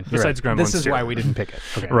 never mind. You're Besides right. This Gremlins is 2. why we didn't pick it.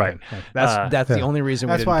 Okay, Right. okay. That's the Yeah. only reason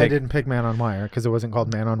That's we didn't why pick I didn't pick Man on Wire, because it wasn't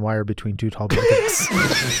called Man on Wire between 2 tall buildings.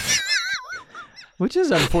 Which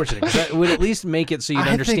is unfortunate because that would at least make it so you'd I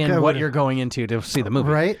think understand I what would've- you're going into to see the movie.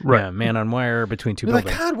 Right? Yeah, Man on Wire between 2 You're like,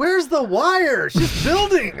 buildings. God, where's the wire? It's just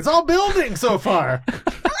building. It's all building so far.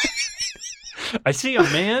 I see a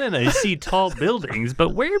man and I see tall buildings, but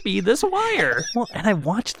where be this wire? Well, and I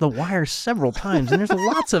watched The Wire several times, and there's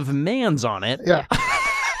lots of mans on it. Yeah.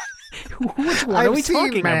 Which one are we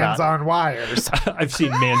talking Mans about? on Wires. I've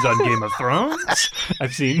seen Mans on Game of Thrones.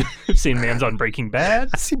 I've seen Mans on Breaking Bad.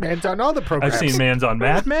 I see Mans on all the I've programs. seen Mans on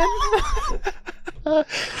Mad Men.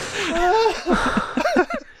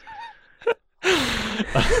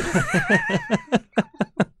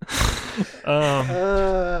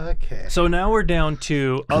 Okay. So now we're down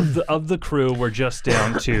to of the crew. We're just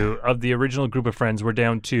down to of the original group of friends. We're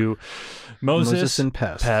down to Moses and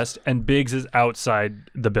Pest. and Biggs is outside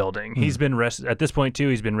the building. He's been at this point too.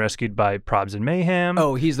 He's been rescued by Probs and Mayhem.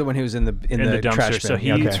 Oh, he's the one who's in the dumpster. trash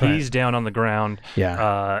bin. So he's down on the ground.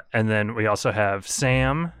 Yeah. And then we also have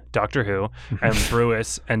Sam, Doctor Who, and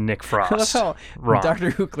Brewis and Nick Frost. I love how Ron. Doctor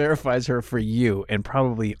Who clarifies her for you and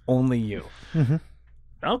probably only you.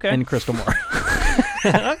 Okay. And Crystal Moore.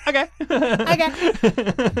 Okay.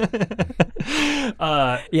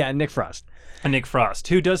 Yeah, Nick Frost. And Nick Frost,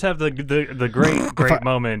 who does have the great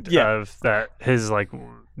moment of that his like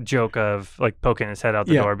joke of like poking his head out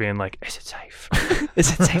the door, being like, "Is it safe?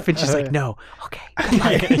 Is it safe?" And she's like, "No." Okay.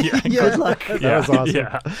 Good luck. That was awesome.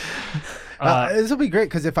 Yeah. This will be great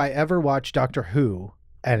because if I ever watch Doctor Who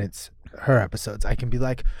and it's her episodes, I can be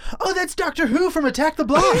like, "Oh, that's Doctor Who from Attack the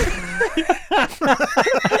Block."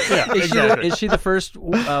 Is she the first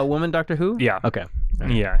woman Doctor Who? Yeah. Okay.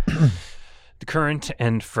 Yeah. The current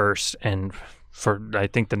and first and for I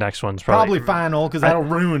think the next one's probably final because that'll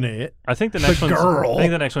ruin it. I think the next one's girl. I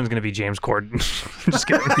think the next one's gonna be James Corden. Just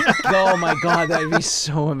kidding. Oh my God, that'd be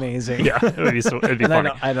so amazing. Yeah, it'd be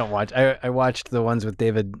funny. I don't watch. I watched the ones with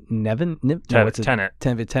David Tennant.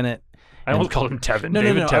 David Tennant. I almost called him Tevin. No.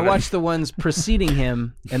 Tevin. I watched the ones preceding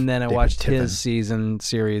him, and then I watched his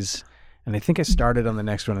series. And I think I started on the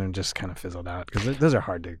next one and just kind of fizzled out because those are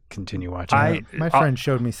hard to continue watching. My friend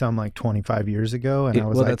showed me some like 25 years ago, and I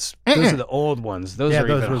was like, those are the old ones. Those are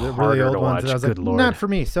those even were the harder really old to ones. watch. And I was Good like, Lord. not for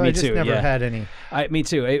me. So Me I just too, never yeah. had any. Me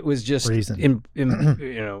too. It was just reason.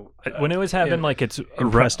 When it was having like its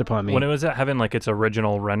impressed upon me. When it was having like its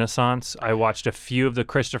original renaissance, I watched a few of the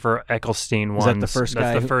Christopher Eccleston ones. Was that the first guy?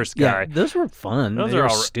 That's the first guy. Yeah, those were fun. Those they are were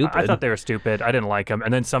all stupid. I thought they were stupid. I didn't like them.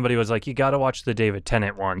 And then somebody was like, "You got to watch the David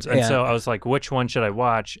Tennant ones." And so I was like, "Which one should I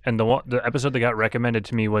watch?" And the episode that got recommended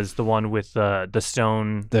to me was the one with the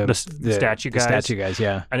stone, the statue guys. The statue guys,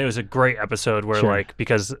 yeah. And it was a great episode where like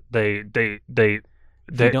because they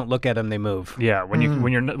if you don't look at them, they move. Yeah,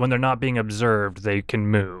 when they're not being observed, they can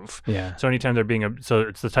move. Yeah. So anytime they're being so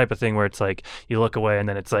it's the type of thing where it's like you look away and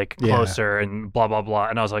then it's like closer and blah blah blah.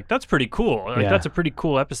 And I was like, that's pretty cool. Like that's a pretty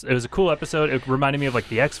cool episode. It was a cool episode. It reminded me of like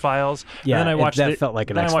the X-Files. Yeah. And then I watched felt like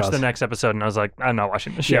an X-Files. Then I watched the next episode and I was like, I'm not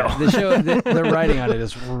watching the show. Yeah, the show, the writing on it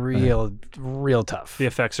is real tough. The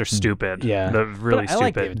effects are stupid. Yeah. They're really but I stupid.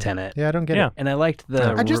 like David Tennant. Yeah, I don't get it. And I liked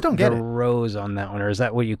the I just don't get the it. Rose on that one, or is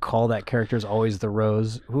that what you call that character? Is always the Rose?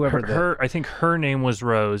 Whoever I think her name was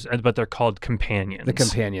Rose, but they're called companions. The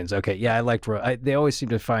companions. Okay, yeah, I liked Rose. They always seem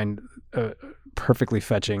to find a perfectly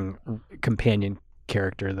fetching companion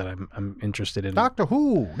character that I'm interested in. Doctor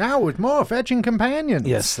Who now with more fetching companions.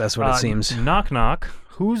 Yes, that's what it seems. Knock knock.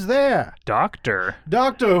 Who's there? Doctor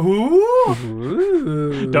Who?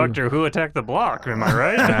 Ooh. Doctor Who attacked the block. Am I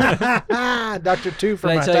right? Dr. Two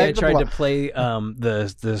from Did I tell you I Attack the tried Block. to play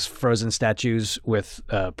the Frozen statues with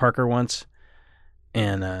Parker once,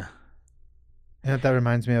 and You know what that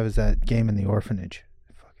reminds me of is that game in the orphanage.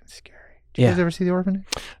 Fucking scary. Did you guys ever see the orphanage?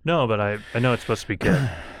 No, but I know it's supposed to be good.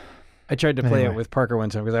 I tried to play it with Parker one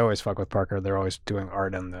time because I always fuck with Parker. They're always doing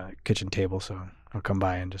art on the kitchen table, so I'll come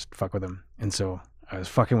by and just fuck with them. And so I was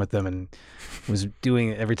fucking with them and was doing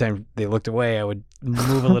it every time they looked away. I would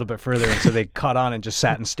move a little bit further, and so they caught on and just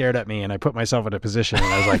sat and stared at me. And I put myself in a position, and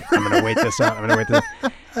I was like, "I'm gonna wait this out. I'm gonna wait this."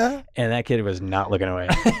 And that kid was not looking away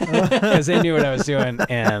because they knew what I was doing.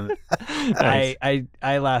 And Nice.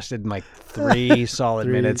 I lasted like 3 solid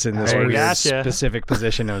minutes in this They weird gotcha. specific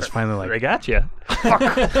position. I was finally like, They got you.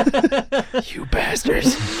 "You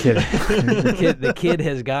bastards!" The kid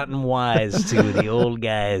has gotten wise to the old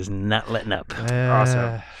guys not letting up.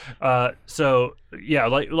 Awesome. So yeah,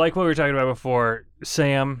 like what we were talking about before,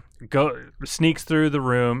 Sam sneaks through the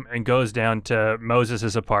room and goes down to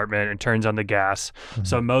Moses' apartment and turns on the gas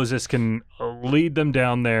so Moses can lead them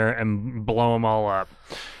down there and blow them all up.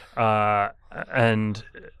 And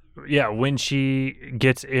yeah, when she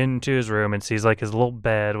gets into his room and sees like his little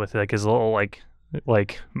bed with like his little like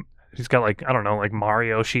he's got like, I don't know, like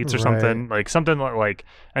Mario sheets or something, like something like,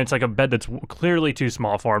 and it's like a bed that's clearly too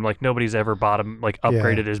small for him. Like nobody's ever bought him, like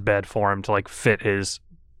upgraded his bed for him to like fit his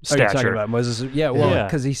Oh, you're stature. talking about Moses? Yeah, well, Yeah.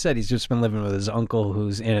 because he said he's just been living with his uncle,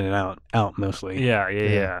 who's in and out mostly.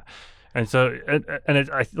 Yeah. And so,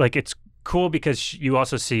 it's cool because you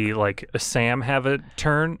also see like Sam have a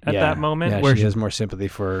turn at that moment Yeah, where she has more sympathy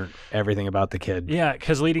for everything about the kid. Yeah,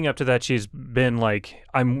 because leading up to that, she's been like,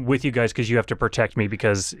 I'm with you guys because you have to protect me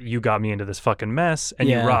because you got me into this fucking mess and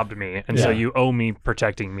you Yeah. robbed me. And so Yeah. you owe me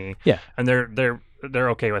protecting me. Yeah. And they're they're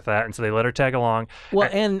okay with that, and so they let her tag along. Well,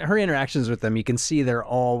 and her interactions with them, you can see they're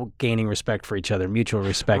all gaining respect for each other, mutual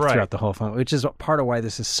respect Right. throughout the whole film, which is part of why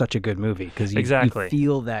this is such a good movie, because you Exactly.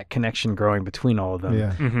 feel that connection growing between all of them.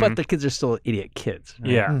 Yeah. But the kids are still idiot kids.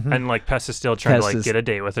 Right? Yeah, and like Pest is still trying to Pest like is- get a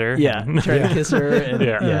date with her. Yeah, trying to kiss her. And,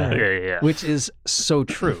 Yeah. Which is so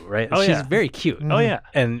true, right? Oh, She's yeah. very cute. Oh yeah,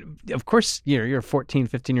 And of course, you're a 14,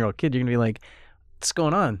 15-year-old kid. You're going to be like, what's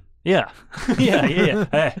going on? yeah.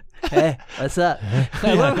 Hey. Hey, what's up?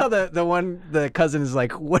 I love how the cousin is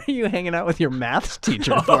like, what are you hanging out with your maths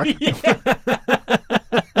teacher for?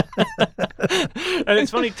 And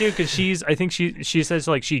it's funny too because I think she says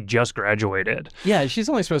like she just graduated. Yeah, she's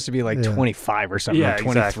only supposed to be like 25 or something, Yeah, or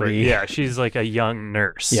 23. exactly. Yeah, she's like a young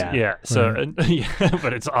nurse. Yeah. So,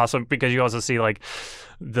 but it's awesome because you also see like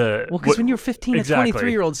the Well, because when you're 15, exactly. a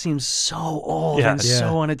 23-year-old seems so old Yeah. and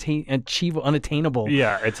so unattainable.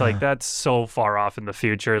 Yeah, it's like that's so far off in the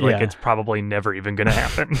future. Like Yeah. it's probably never even gonna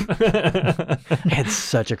happen. I had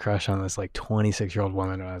such a crush on this like 26-year-old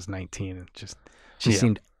woman when I was 19. And just she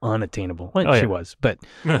seemed unattainable. Well, Oh, she yeah. was, but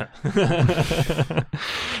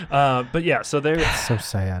but yeah, so they're So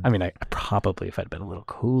sad. I mean, I probably, if I'd been a little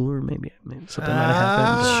cooler, maybe something might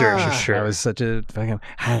have happened. Sure. I was such a fucking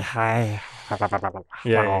hi.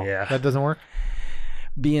 yeah. That doesn't work.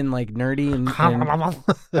 Being like nerdy and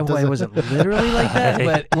well, I wasn't literally like that,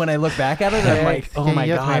 but when I look back at it, I'm like, oh my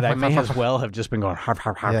god, I may as well have just been going harp.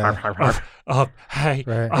 Hey,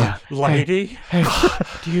 Right. lady. Hey,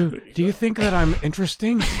 do you think that I'm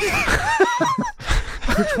interesting?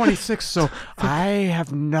 You're 26, so I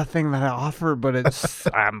have nothing that I offer, but it's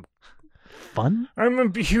fun. I'm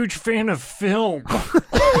a huge fan of film.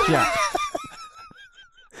 Yeah.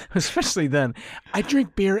 Especially then, I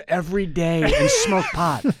drink beer every day and smoke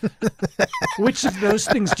pot. Which of those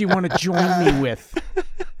things do you want to join me with?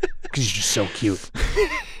 Because you're just so cute.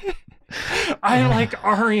 I like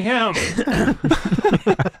REM.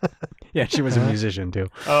 Yeah, she was a musician too.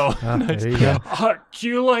 Oh, There you go. do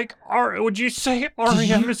you like would you say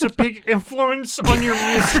REM is a big influence on your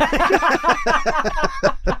music?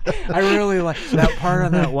 I really like that part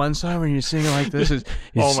on that one song when you're singing like this.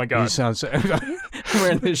 Oh my God. You sound so. I'm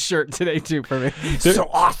wearing this shirt today too for me. It's so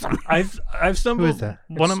awesome. I've stumbled. Who is that?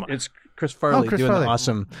 It's Chris Farley Chris doing Farley. the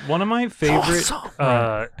awesome. One of my favorite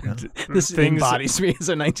This things. embodies me as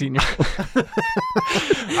a 19-year-old.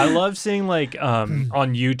 I love seeing like on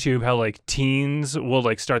YouTube how like teens will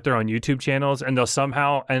like start their own YouTube channels and they'll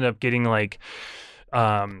somehow end up getting like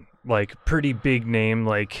pretty big name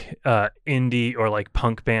like indie or like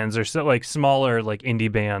punk bands or so like smaller like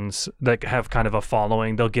indie bands that have kind of a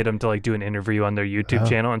following. They'll get them to like do an interview on their YouTube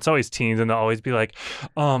channel, and it's always teens, and they'll always be like,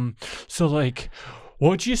 so like,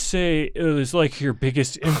 what'd you say is like your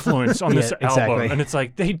biggest influence on this Yeah, exactly. album? And it's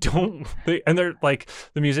like and they're like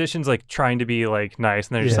the musicians like trying to be like nice,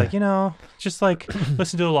 and they're just Yeah. like, just like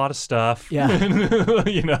listen to a lot of stuff. Yeah. And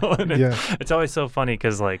Yeah. it's always so funny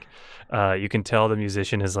because like you can tell the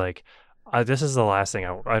musician is like, this is the last thing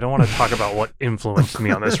I don't want to talk about what influenced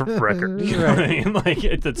me on this record. You know what I mean? Like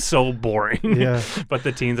it's so boring. Yeah. But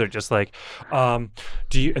the teens are just like,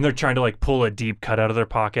 do you? And they're trying to like pull a deep cut out of their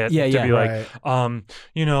pocket. Yeah, to yeah. be Right. like,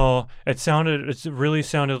 it really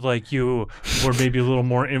sounded like you were maybe a little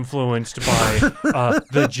more influenced by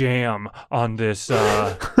the Jam on this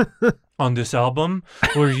album.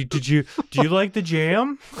 Do you like the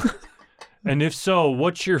Jam? And if so,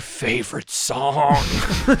 what's your favorite song?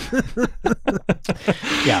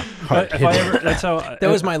 Yeah. That's how. That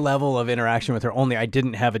was my level of interaction with her. Only I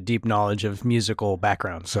didn't have a deep knowledge of musical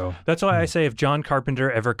background. So That's why I say if John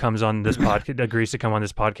Carpenter ever comes on this podcast, agrees to come on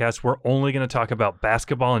this podcast, we're only going to talk about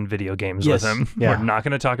basketball and video games Yes. with him. Yeah. We're not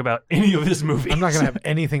going to talk about any of his movies. I'm not gonna have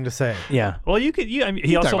anything to say. yeah. Well, you could. I mean,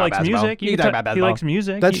 he talk also about likes basketball. music. You can talk about He basketball. likes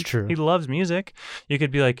music. That's He- true. He loves music. You could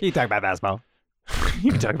be like, You talk about basketball.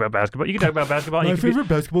 you can talk about basketball. You can talk about basketball. My You could be- favorite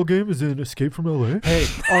basketball game is in Escape from LA. Hey,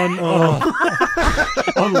 on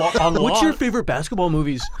What's your favorite basketball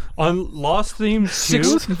movies? on Lost Themes 2,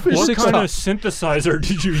 Six- what six kind top. of synthesizer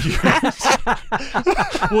did you use?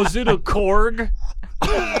 Was it a Korg?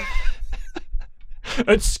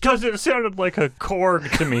 It's because it sounded like a Korg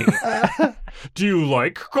to me. Do you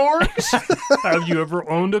like Korgs? Have you ever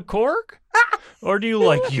owned a Korg? Or do you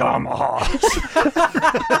like Yamahas?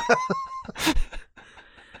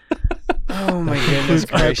 Oh my goodness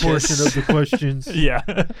That portion gracious. of the questions. Yeah.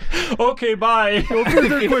 Okay, bye. No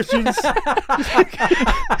further questions.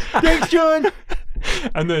 Thanks, John.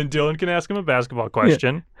 And then Dylan can ask him a basketball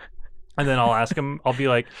question. And then I'll ask him, I'll be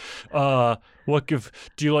like, do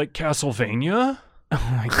you like Castlevania? Oh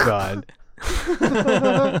my god.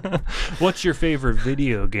 What's your favorite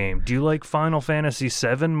video game? Do you like Final Fantasy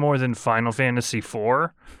VII more than Final Fantasy IV?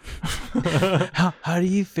 How do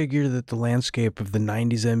you figure that the landscape of the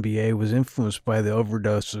 90s NBA was influenced by the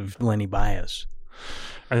overdose of Lenny Bias?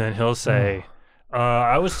 And then he'll say,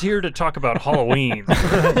 I was here to talk about Halloween.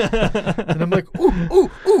 And I'm like, ooh.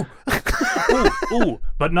 Ooh,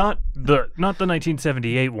 but not the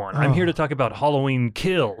 1978 one. I'm here to talk about Halloween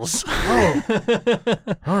Kills. Oh.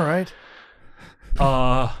 All right.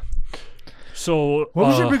 So What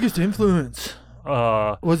was your biggest influence?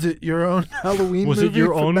 Was it your own Halloween was movie it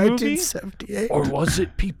your from own 1978? or was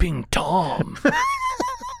it Peeping Tom?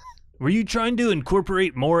 Were you trying to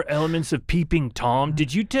incorporate more elements of Peeping Tom?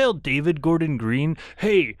 Did you tell David Gordon Green,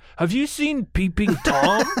 hey, have you seen Peeping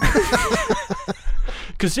Tom?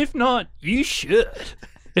 Because if not, you should.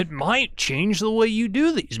 It might change the way you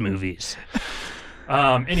do these movies.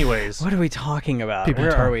 Anyways. What are we talking about? Peeping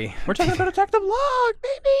Where Tom. are we? We're talking about Attack the Vlog,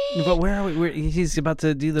 baby! But where are we? He's about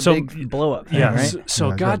to do the So- big blow up thing, Yeah, right? so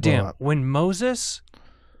Yeah, gotta blow goddamn, up. when Moses,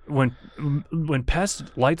 when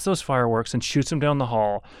Pest lights those fireworks and shoots him down the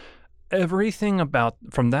hall, everything about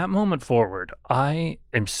from that moment forward, I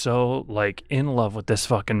am so like in love with this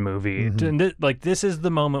fucking movie. And this is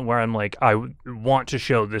the moment where I'm like, I want to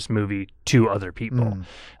show this movie to other people.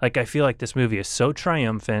 Like, I feel like this movie is so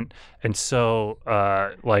triumphant and so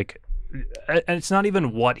and it's not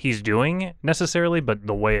even what he's doing necessarily, but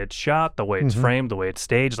the way it's shot, the way it's framed, the way it's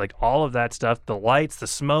staged, like all of that stuff, the lights, the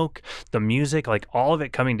smoke, the music, like all of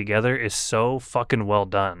it coming together is so fucking well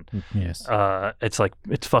done. Yes. It's like,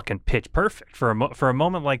 it's fucking pitch perfect for a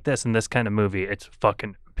moment like this in this kind of movie. It's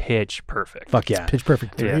fucking pitch perfect. Fuck yeah. Pitch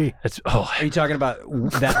Perfect 3. Yeah. It's Are you talking about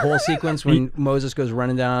that whole sequence when Moses goes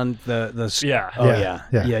running down the yeah. Oh Yeah.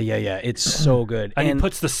 yeah. It's so good. And he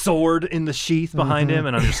puts the sword in the sheath behind him,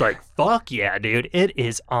 and I'm just like, fuck yeah, dude. It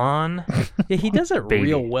is on. yeah, he does it Baby.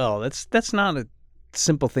 real well. That's not a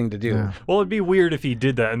simple thing to do. Yeah. Well, it'd be weird if he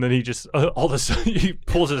did that, and then he just, all of a sudden, he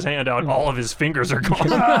pulls his hand out, and all of his fingers are gone.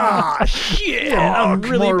 Ah, shit! I'm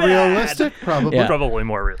really more bad. realistic, probably. Yeah. Probably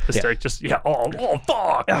more realistic. Yeah. Just, oh,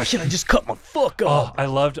 fuck. Oh shit! I just cut my fuck Oh,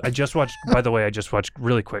 off. I just watched, by the way,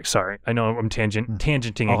 really quick, sorry. I know I'm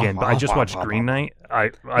tangenting again, but I just watched Green Knight.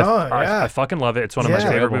 I fucking love it. It's one of my Yeah.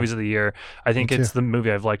 favorite Terrible. movies of the year. I think Me it's too. the movie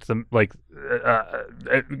I've liked it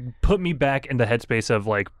put me back in the headspace of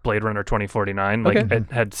like Blade Runner 2049. Like Okay.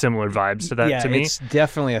 it had similar vibes to that yeah, to me. it's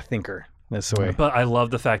definitely a thinker. That's the way. But I love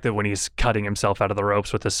the fact that when he's cutting himself out of the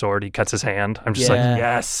ropes with his sword, he cuts his hand. I'm just Yeah. like,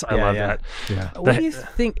 yes, I Yeah, love yeah. that. Yeah. What do you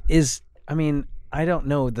think is? I mean, I don't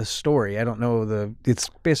know the story. I don't know the. It's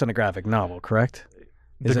based on a graphic novel, correct?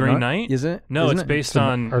 The Is it Green not? Knight? Is it? No, Isn't it's it? based It's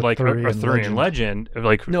an on like Arthurian Arthurian legend.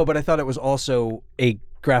 Like No, but I thought it was also a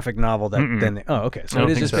graphic novel that Mm-mm. then. Oh, okay. I So don't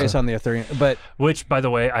it is think just so. based on the Arthurian. But which, by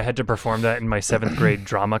the way, I had to perform that in my 7th grade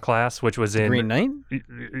drama class, which was in Green Knight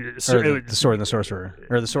So or the Sword and the Sorcerer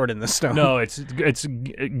or the Sword and the Stone. No, it's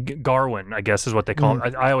Garwin, I guess is what they call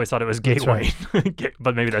it. I always thought it was Gawain,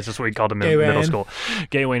 but maybe that's just what we called him in middle Gawain. school.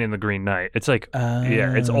 Gawain and the Green Knight. It's like,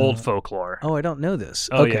 yeah, it's old folklore. Oh, I don't know this.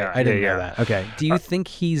 Oh, Okay, yeah, I didn't yeah, know yeah. that. Okay. Do you think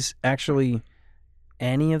he's actually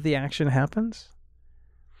any of the action happens?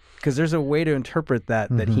 Because there's a way to interpret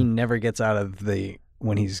that he never gets out of the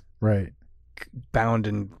when he's Right. bound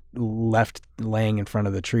and left laying in front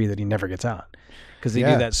of the tree that he never gets out. Because they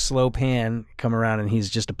Yeah. do that slow pan, come around, and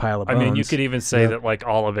he's just a pile of I bones. mean, you could even say Yeah. that like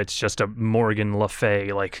all of it's just a Morgan Le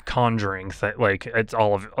Fay like conjuring thing. Like it's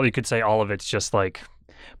all of. You could say all of it's just like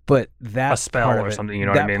but that a spell part of or it, something, you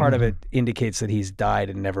know what I that mean? part of it indicates that he's died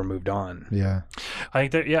and never moved on. Yeah. I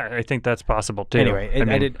think that I think that's possible too. Anyway, I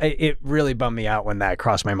mean, it really bummed me out when that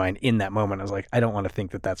crossed my mind in that moment. I was like, I don't want to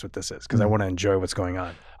think that that's what this is because I want to enjoy what's going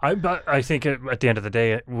on. But I think at the end of the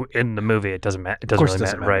day, in the movie, it doesn't matter. It Of doesn't course, really it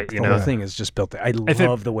doesn't matter, matter. right? The You whole know, thing is just built. I If it-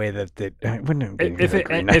 love the way that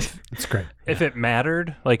if It's great. if it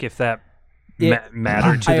mattered, like if that It-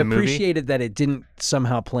 mattered to I the movie. appreciated that it didn't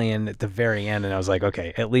somehow play in at the very end, and I was like,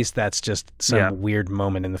 okay, at least that's just some Yeah. weird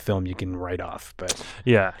moment in the film you can write off. But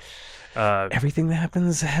Yeah. everything that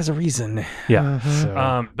happens has a reason. Yeah.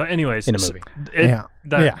 So, But anyways, in a so movie. Yeah.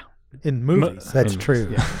 that- Yeah. In movies, that's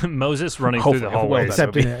true. Moses running through the Hopefully, well hallways. done.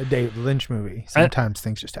 Except in a David Lynch movie, sometimes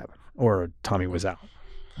things just happen. Or Tommy was out.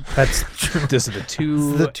 That's true. This is the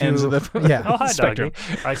two The two- ends of the yeah. Oh hi, spectrum.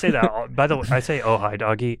 doggy. I say that. By the way, I say oh hi,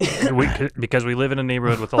 doggy, because we live in a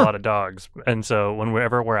neighborhood with a lot of dogs, and so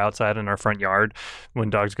whenever we're outside in our front yard, when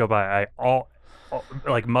dogs go by,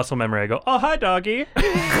 like muscle memory, I go oh hi, doggy.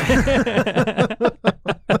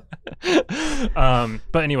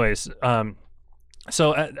 But anyways,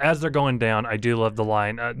 So as they're going down, I do love the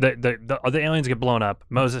line. The aliens get blown up.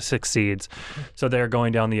 Moses succeeds, so they're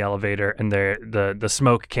going down the elevator, and the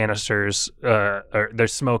smoke canisters, or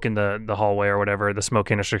there's smoke in the hallway or whatever. The smoke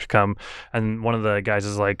canisters come, and one of the guys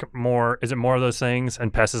is like, "More? Is it more of those things?"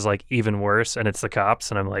 And Pess is like, "Even worse," and it's the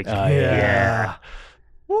cops. And I'm like, "Yeah."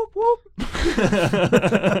 Whoop whoop.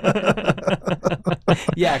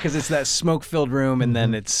 Yeah, because it's that smoke-filled room, and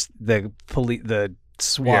then it's the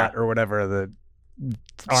SWAT or whatever, the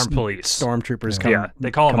armed police, stormtroopers come. Yeah,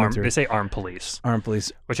 they call them armed. They say armed police. Armed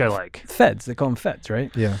police, which I like. Feds. They call them feds,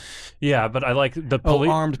 right? Yeah. Yeah, but I like the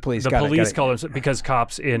police. Armed police. The Got police it. call them because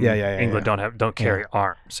cops in England don't carry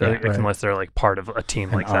arms, so unless they're like part of a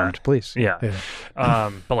team like armed that. Police. Yeah.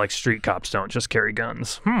 But like street cops don't just carry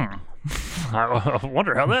guns. I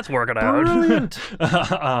wonder how that's working out. Brilliant.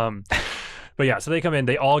 But yeah, so they come in,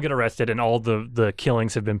 they all get arrested, and all the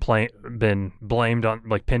killings have been blamed on,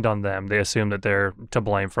 like pinned on them. They assume that they're to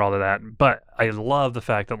blame for all of that. But I love the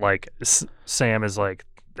fact that like Sam is like,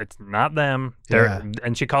 it's not them.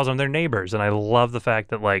 And she calls them their neighbors, and I love the fact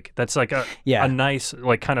that like that's like a nice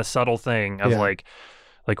like kind of subtle thing of like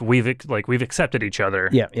we've accepted each other.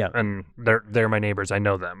 Yeah. And they're my neighbors. I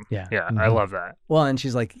know them. Yeah. I love that. Well, and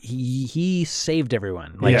she's like, he saved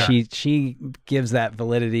everyone. Like she gives that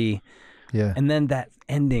validity. Yeah. And then that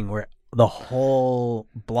ending where the whole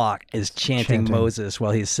block is chanting Moses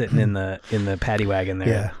while he's sitting in the paddy wagon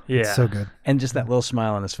there. Yeah. So good. And just that little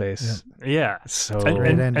smile on his face. Yeah. So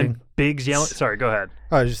great ending. And Biggs yelling. Sorry, go ahead.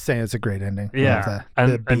 I was just saying it's a great ending. Yeah.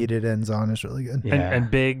 The beat it ends on is really good. Yeah. And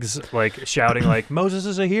Biggs like shouting like, Moses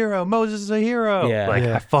is a hero. Moses is a hero. Yeah. Like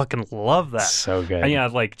I fucking love that. So good. And yeah,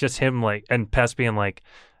 like just him like, and Pess being like,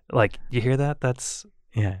 you hear that? That's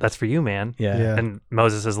for you, man. Yeah. And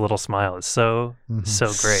Moses' little smile is so great.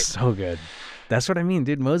 So good. That's what I mean,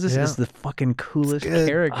 dude. Moses is the fucking coolest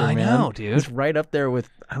character, I man. know, dude. He's right up there with,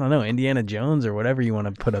 I don't know, Indiana Jones or whatever you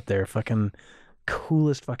want to put up there. Fucking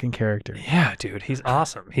coolest fucking character. Yeah, dude. He's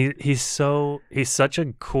awesome. He's such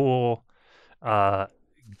a cool,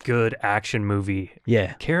 good action movie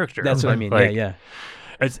character. That's what I mean. Like, yeah.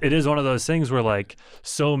 It is one of those things where like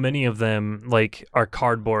so many of them like are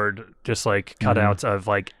cardboard, just like cutouts of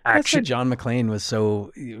like That's why action. John McClane was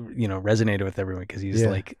so, resonated with everyone because he's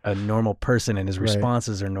like a normal person and his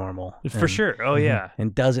responses are normal. For sure. Oh yeah.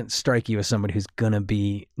 And doesn't strike you as somebody who's gonna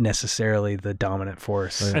be necessarily the dominant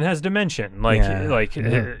force. And has dimension. Like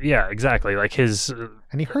exactly. Like his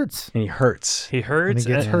and he hurts. And he hurts. He hurts.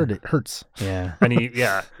 When he gets hurt, it hurts. Yeah. And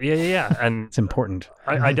and it's important.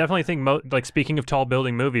 I definitely think like speaking of tall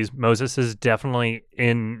building movies, Moses is definitely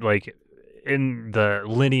in the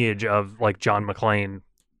lineage of like John McClane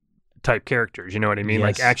type characters. You know what I mean?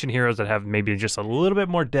 Yes. Like action heroes that have maybe just a little bit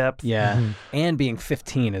more depth. Yeah. And being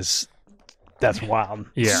 15 that's wild.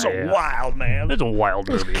 Yeah. So wild, man. It's a wild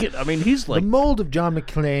movie. I mean, he's like the mold of John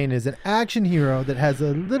McClane is an action hero that has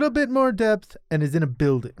a little bit more depth and is in a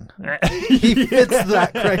building. He fits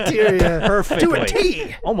that criteria perfectly. To a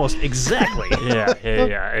T. Almost exactly. Yeah,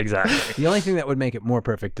 exactly. The only thing that would make it more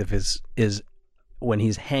perfect is when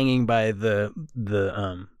he's hanging by the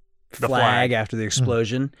flag after the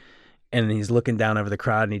explosion. And he's looking down over the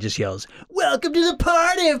crowd and he just yells, "Welcome to the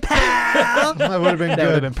party, pal!" That would have been good. That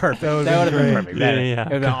would have been perfect. That would have been perfect. Yeah. It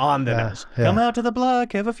would have been on the nose. Yeah. Come out to the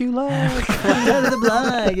block, have a few laughs. Come out to the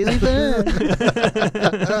block, isn't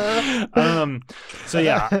fun? So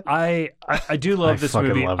yeah, I do love this fucking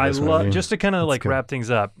movie. love I this love movie. just to kind of like wrap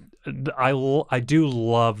things up. I do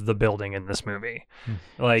love the building in this movie.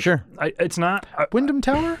 Like, Sure. It's not Wyndham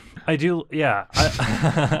Tower? I do, yeah.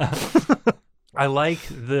 I like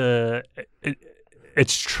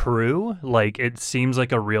it's true. Like, it seems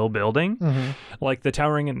like a real building. Mm-hmm. Like, the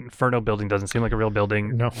Towering Inferno building doesn't seem like a real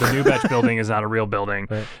building. No. The New Batch building is not a real building.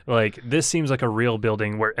 Right. Like, this seems like a real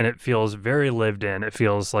building and it feels very lived in. It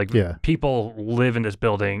feels like people live in this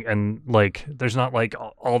building and, like, there's not, like,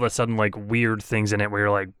 all of a sudden, like, weird things in it where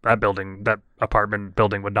you're like, that apartment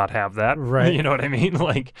building would not have that. Right. You know what I mean?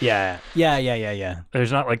 Like, Yeah.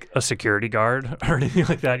 there's not, like, a security guard or anything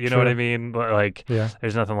like that. You know what I mean? But, like,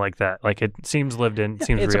 there's nothing like that. Like, it seems lived in. It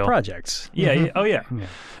seems it's real. a project. Yeah. Oh, yeah.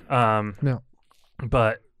 No.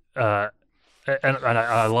 But and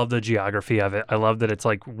I love the geography of it. I love that it's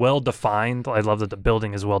like well defined. I love that the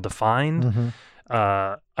building is well defined. Mm-hmm.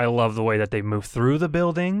 I love the way that they move through the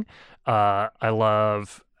building. I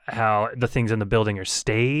love how the things in the building are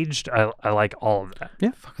staged. I like all of that.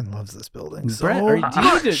 Yeah. Fucking loves this building. Brett,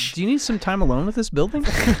 do you need some time alone with this building?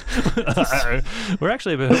 We're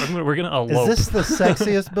gonna Is elope. this the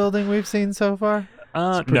sexiest building we've seen so far?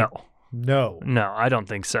 No. No. No, I don't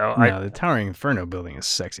think so. No, the Towering Inferno building is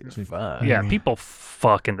sexy as fuck. Yeah, people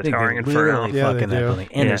fuck in the They Towering Inferno. really Yeah, fuck they in that do. building.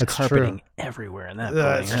 And Yeah. there's That's carpeting true. everywhere in that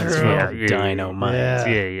That's building. true. That's Yeah. dynamite.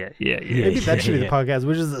 Yeah. Yeah. Maybe that should be the Yeah. podcast,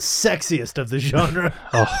 which is the sexiest of the genre.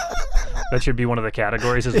 That should be one of the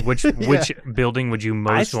categories. Is which building would you I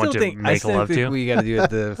most still want to think, I make still love think to? we got to do it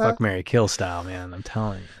the fuck, marry, kill style, man. I'm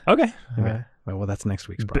telling you. Okay. Okay. Well, that's next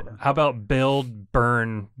week's problem. How about build,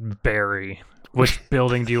 burn, bury? Which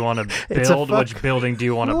building do you want to It's a build? fuck- Which building do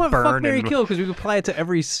you want You to know what? Fuck, burn? marry, and- kill, because we can apply it to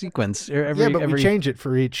every sequence. Or every, yeah, but every... we change it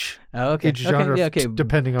for each Oh, okay. each genre, okay. Okay.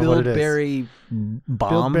 depending on Build, what it is. bury,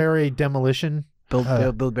 bomb. Build, demolition.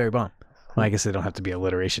 Build, bury, bomb. Well, I guess they don't have to be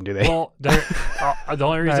alliteration, do they? Well, the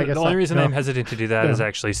only reason guess not. No. I'm hesitant to do that is No.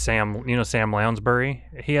 actually Sam. You know Sam Lounsbury.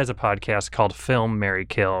 He has a podcast called Film Marry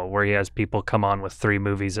Kill, where he has people come on with 3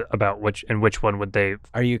 movies about which one would they.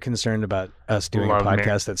 Are you concerned about us doing a Love Mary-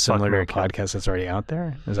 podcast that's similar fuck, to a Mary, podcast that's already out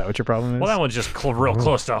there? Is that what your problem is? Well, that one's just real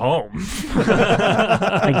close to home.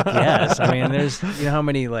 I guess. I mean, there's how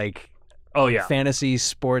many like Oh yeah. fantasy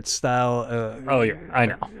sports style Oh yeah. I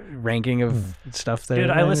know. ranking of stuff there. Dude,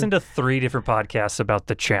 I listened to 3 different podcasts about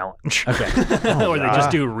the challenge. Okay. Where they just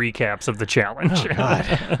do recaps of the challenge. Oh,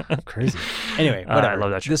 God. Crazy. Anyway, I whatever.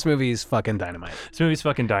 love that shit. This movie is fucking dynamite. This movie's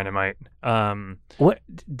fucking dynamite. What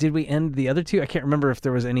did we end the other two? I can't remember if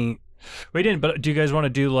there was any. We didn't, but do you guys want to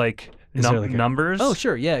do like, Is there like a- numbers? Oh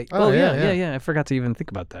sure, yeah. Oh, Oh, yeah, yeah. I forgot to even think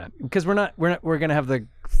about that because we're gonna have the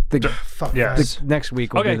Fuck Yeah. guys. next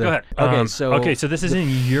week. We'll Okay, do the, go ahead. Okay, so this is in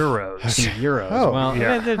euros. in euros. Oh, well,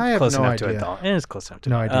 yeah. they're I have close no enough to idea. it, though. It's close enough to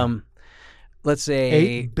No it. idea. Let's say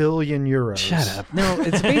 8 billion euros. Shut up. No,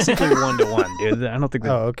 it's basically 1-to-1, dude. I don't think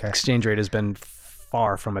the Oh, okay. exchange rate has been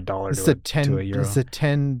far from a dollar It's to a to a euro. It's a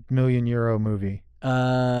 10 million euro movie.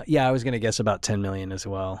 Yeah, I was gonna guess about 10 million as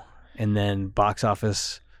well, and then box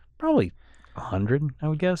office probably 100. I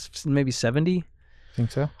would guess maybe 70.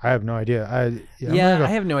 Think so? I have no idea. I'm Yeah, gonna go I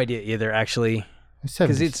have no idea either, actually,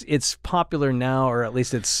 70. because it's popular now, or at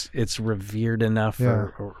least it's revered enough Yeah.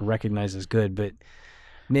 or recognized as good, but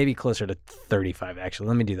maybe closer to 35. Actually,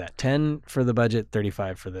 let me do that. 10 for the budget,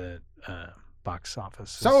 35 for the box office.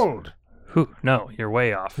 sold. No, you're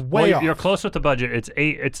way off. Way You're off. close with the budget.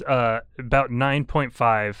 It's about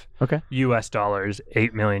 9.5 Okay. US dollars,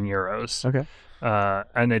 8 million euros. Okay.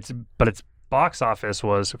 And its box office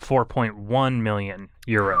was 4.1 million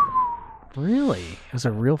euro. Really? It was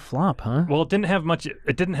a real flop, huh? Well, it didn't have much.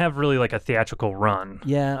 It didn't have really like a theatrical run.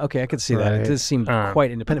 Yeah, okay, I could see that. It Right. does seem Uh.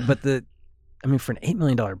 quite independent, but for an $8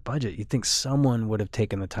 million budget, you'd think someone would have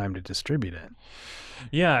taken the time to distribute it.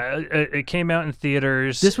 Yeah, it came out in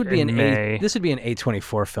theaters. This would be in May. this would be an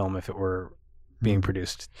A24 film if it were being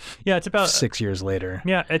produced Yeah, it's about 6 years later.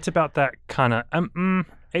 Yeah, it's about that kind of.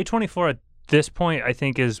 A24 at this point, I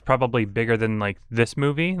think, is probably bigger than like this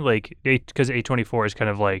movie, like because A24 is kind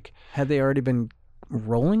of like. Had they already been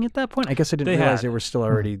rolling at that point? I guess I didn't They realize had. they were still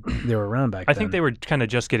already they were around back I then. think they were kind of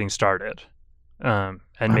just getting started, and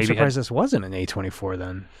I'm maybe surprised this wasn't an A24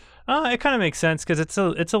 then. it kind of makes sense because it's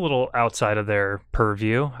a little outside of their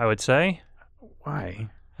purview, I would say. Why?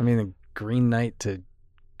 I mean, the Green Knight to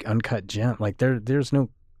Uncut Gem, like there's no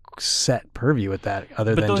set purview with that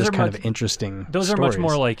other But than those just are kind much- of interesting. Those are much stories.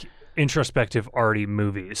 more like introspective, arty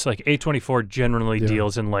movies. Like A24 generally Yeah.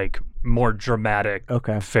 deals in like more dramatic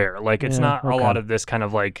Okay. fare. Like it's Yeah, not a okay. lot of this kind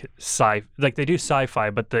of like like they do sci-fi,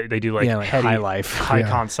 but they do like Yeah, like heady, high life. high Yeah.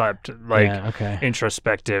 concept, like Yeah, okay.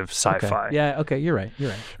 introspective sci-fi. Okay. Yeah, okay, you're right.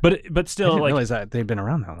 But I still, didn't like realize that they'd been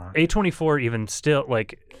around that long. A24 even still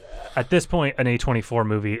like at this point, an A24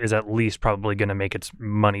 movie is at least probably going to make its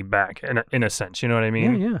money back in a sense. You know what I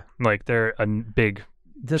mean? Yeah. Like they're a big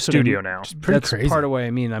That's what studio I mean. now. pretty That's crazy. part of what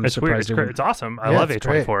I mean. I'm It's weird. surprised It's, they great. wouldn't- It's awesome. I Yeah, love it's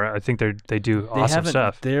A24. I think they do they awesome haven't.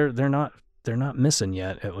 stuff. They're not missing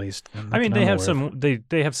yet. At least. I mean, they have aware of. some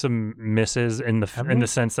they have some misses in Have in they? the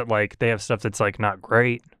sense that like they have stuff that's like not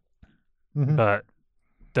great, Mhm. but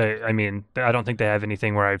I don't think they have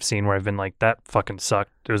anything where I've seen where I've been like that fucking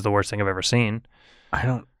sucked. It was the worst thing I've ever seen. I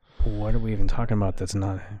don't. What are we even talking about? That's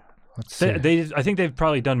not. Let's see. I think they've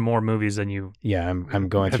probably done more movies than you. Yeah, I'm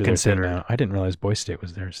going Have through their thing considered. now. I didn't realize Boy State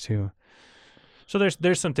was theirs too. So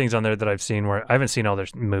there's some things on there that I've seen where I haven't seen all their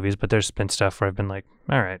movies, but there's been stuff where I've been like,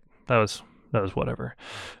 all right, that was whatever.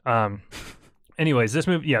 Anyways, this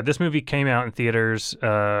movie came out in theaters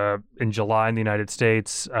in July in the United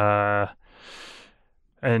States,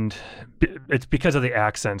 and it's because of the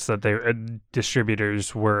accents that they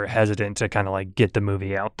distributors were hesitant to kind of like get the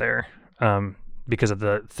movie out there because of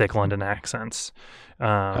the thick London accents.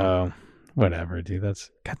 Oh, whatever, dude. That's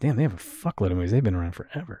goddamn. They have a fuckload of movies. They've been around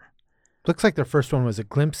forever. Looks like their first one was A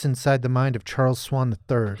Glimpse Inside the Mind of Charles Swan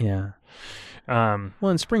III. Yeah.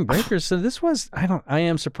 Well, in Spring Breakers, so this was I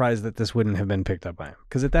am surprised that this wouldn't have been picked up by him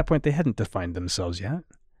because at that point they hadn't defined themselves yet.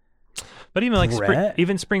 But even like Brett?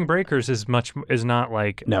 even Spring Breakers is not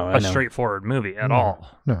like No, I a know. straightforward movie at all.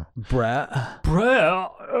 No. Brett, I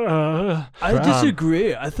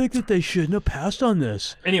disagree. I think that they shouldn't have passed on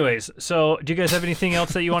this. Anyways, so do you guys have anything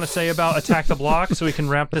else that you want to say about Attack the Block so we can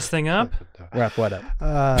wrap this thing up? Wrap what up?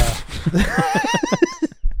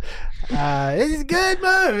 It's a good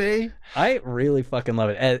movie. I really fucking love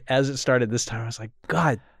it. As it started this time, I was like,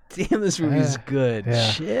 God damn, this movie's good. yeah.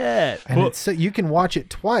 Shit. And it's, so you can watch it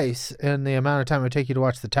twice in the amount of time it would take you to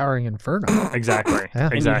watch The Towering Inferno. Exactly. Yeah.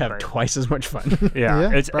 And you Exactly. have twice as much fun. Yeah.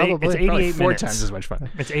 Yeah, It's probably. it's 88 Probably 4 minutes. times as much fun.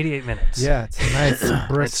 It's 88 minutes. Yeah, it's a nice,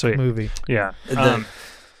 brisk sweet. movie. Yeah.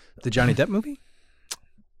 The Johnny Depp movie?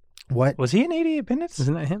 What? Was he in 88 minutes?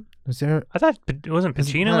 Isn't that him? Was there I thought wasn't is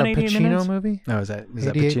Pacino that in a 88 Pacino minutes? movie? No, is that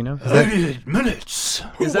 88? Pacino? 88 minutes.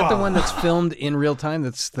 Is that the one that's filmed in real time?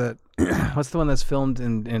 That's the what's the one that's filmed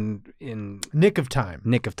in Nick of Time.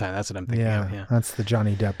 Nick of Time? That's what I'm thinking Yeah, of. Yeah. that's the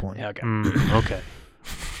Johnny Depp one. Yeah. Okay. Okay.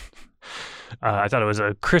 I thought it was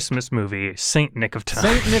a Christmas movie, Saint Nick of Time.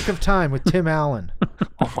 Saint Nick of Time with Tim Allen.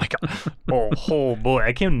 Oh my god! Oh boy!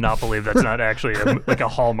 I cannot believe that's not actually like a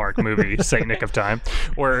Hallmark movie, Saint Nick of Time,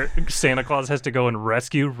 where Santa Claus has to go and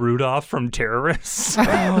rescue Rudolph from terrorists.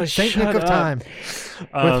 Oh, Saint Nick of Time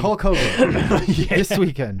with Hulk Hogan this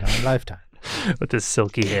weekend on Lifetime. With his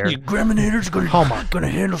silky hair. Graminator's gonna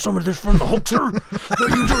handle some of this from the Hulkster.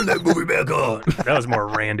 You turn that movie back on. That was more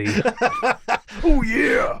Randy. Oh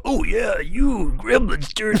yeah, you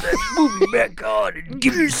gremlins turn that movie back on and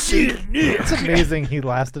give me shit. It's amazing he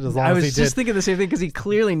lasted as long I as was he just did. thinking the same thing because he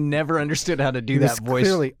clearly never understood how to do He that was voice.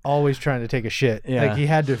 clearly always trying to take a shit. Yeah. Like he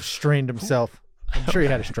had to have strained himself. I'm sure he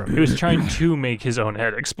had a stroke. He was trying to make his own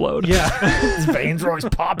head explode. Yeah, his veins were always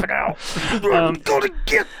popping out. I'm gonna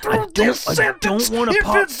get through this sentence don't wanna if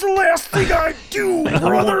pop- it's the last thing I do,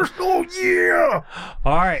 brother. Oh yeah.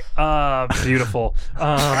 All right. Beautiful.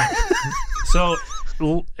 So,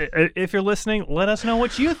 if you're listening, let us know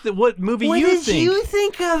what what movie you think.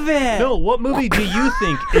 think of it? No, what movie do you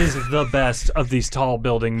think is the best of these tall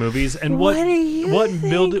building movies, and what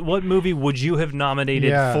movie would you have nominated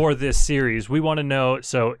Yeah. for this series? We want to know.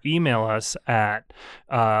 So email us at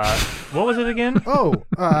what was it again? Oh,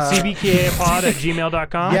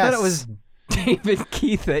 cbkapod@gmail.com. I Yes. thought it was David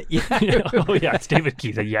Keith at Yahoo. Oh yeah, it's David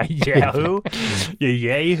Keith. Yahoo.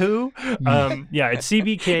 Yahoo. Yeah, it's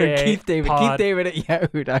CBK. Or Keith David. Keith David at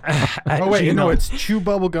Yahoo.com. Oh wait, no, it's Chew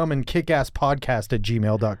Bubblegum and Kickass Podcast at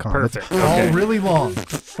gmail.com. Perfect. It's all Okay. really long.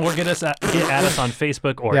 Or get at us on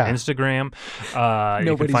Facebook or Yeah. Instagram. You can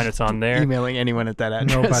Nobody's find us on there. Emailing anyone at that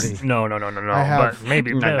address. Nobody. No. I have- But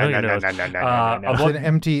maybe. who knows? It's What? an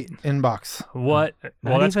empty inbox. What? Well,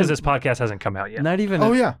 Not that's because even- this podcast hasn't come out yet. Not even.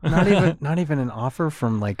 Oh, yeah. Not even an offer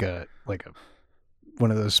from like a one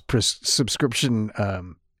of those subscription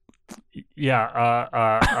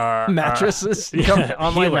Yeah. mattresses. Yeah,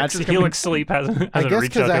 Online Helix, mattress Helix Sleep hasn't I guess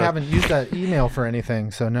reached because out I to us. haven't used that email for anything,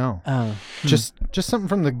 so no. Oh. Just something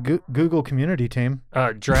from the Google community team.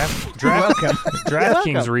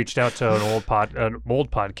 DraftKings reached out to an old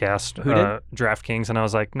podcast, Who did? DraftKings, and I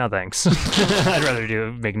was like, no thanks. I'd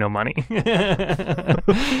rather make no money.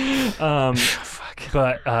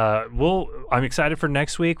 But I'm excited for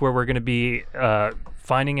next week where we're going to be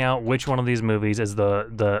finding out which one of these movies is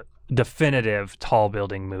the definitive tall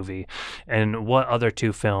building movie and what other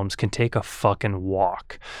two films can take a fucking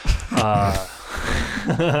walk.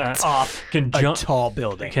 Off can a jump tall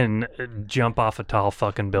building. Can jump off a tall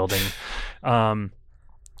fucking building.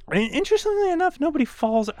 Interestingly enough, nobody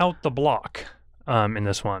falls out the block in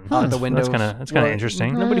this one. The window. That's kind of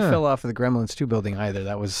interesting. Nobody Yeah. fell off of the Gremlins 2 building either.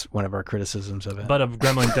 That was one of our criticisms of it. But a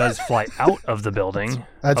gremlin does fly out of the building.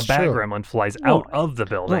 That's a bad true. gremlin flies out of the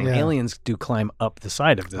building. Yeah. aliens do climb up the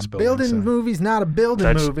side of this building. Building so- movie's not a building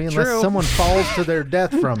That's movie unless true. someone falls to their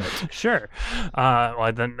death from it. Sure.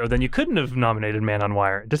 Well, then you couldn't have nominated Man on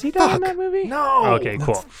Wire. Does he die in that movie? No. Okay,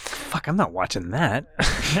 cool. Fuck, I'm not watching that.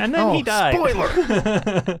 And then he died.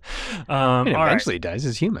 Spoiler. All right, Eventually he dies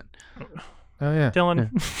as human. Oh yeah.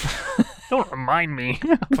 Dylan. Don't remind me.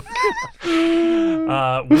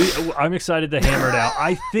 I'm excited to hammer it out.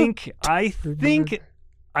 I think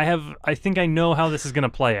I know how this is going to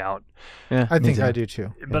play out. Yeah, I me think too. I do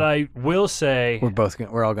too. But I will say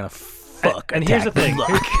We're all gonna fuck. and here's the attack thing.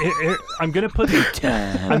 block. I'm gonna put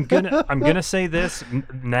I'm gonna say this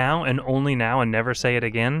now and only now and never say it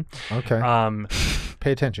again. Okay.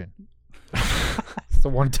 Pay attention. It's a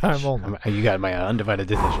one time only. You got my undivided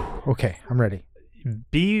attention. Okay, I'm ready.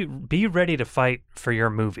 Be ready to fight for your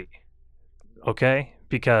movie. Okay?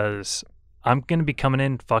 Because I'm gonna be coming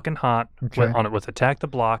in fucking hot with Attack the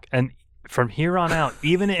Block, and from here on out,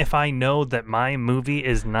 even if I know that my movie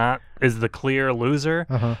is the clear loser,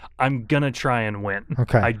 I'm gonna try and win.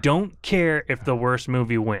 Okay. I don't care if the worst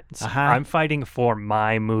movie wins. I'm fighting for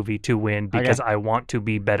my movie to win because I want to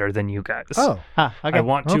be better than you guys. Oh, okay. I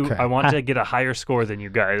want to get a higher score than you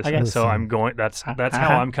guys. So I'm going. That's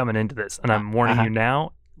how I'm coming into this, and I'm warning you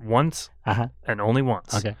now, once and only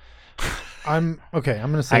once. Okay. I'm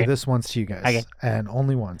gonna say this once to you guys, and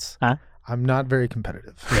only once. I'm not very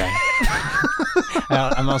competitive. Yeah.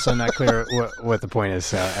 I'm also not clear what the point is.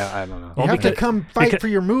 So I don't know. You have to come fight for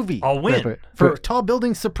your movie. I'll win for tall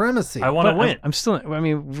building supremacy. I want to win. I'm still. I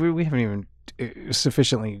mean, we haven't even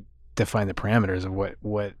sufficiently defined the parameters of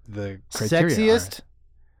what the criteria Sexiest, are.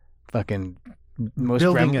 Fucking most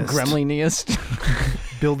Buildingest. gremliniest.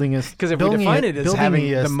 Buildingest. Because if we define it as having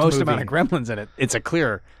the most amount of gremlins in it, it's a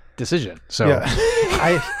clear decision. So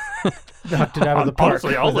I knocked it out of the park.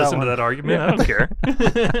 Honestly, I'll listen to that argument. I don't care.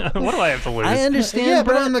 What do I have to lose? I understand. Yeah,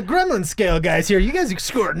 but on the gremlin scale, guys, here, you guys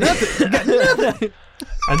scored nothing. You got nothing.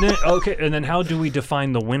 And then how do we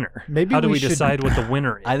define the winner? Maybe how do we we should- decide what the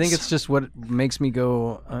winner is? I think it's just what makes me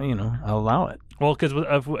go. I'll allow it. Well, because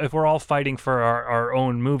if we're all fighting for our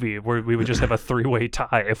own movie, we would just have a 3-way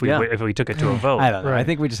tie if we took it to a vote. I don't know. I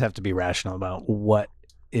think we just have to be rational about what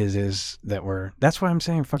is that we're. That's why I'm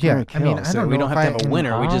saying fucking Mary Kill. I mean, I don't we know don't if have to I have a can-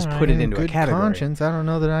 winner. We just put it into a good category. conscience, I don't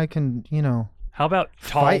know that I can, How about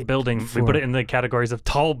tall Fight building? We for- put it in the categories of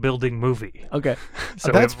tall building movie. Okay.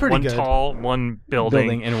 So That's we have pretty one good. tall, one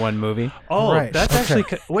building. in one movie. Oh, Right, that's okay.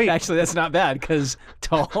 actually wait. Actually, that's not bad because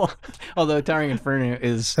tall. Although Towering Inferno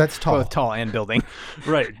is That's tall. both tall and building.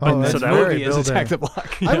 Right. Oh, But that's so that very would Movie is building. Attack the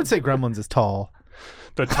Block. I would say Gremlins is tall.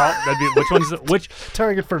 the tall. That'd be which one's which?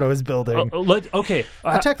 Target Inferno is building. Okay.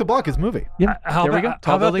 Attack the Block is movie. How There we about,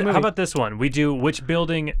 go. Tall building movie. How about this one? We do which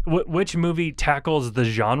building, which movie tackles the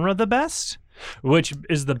genre the best, which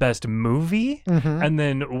is the best movie, and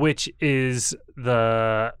then which is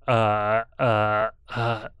the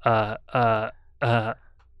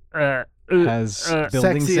Has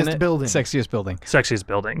buildings in Sexiest it. building. Sexiest building. sexiest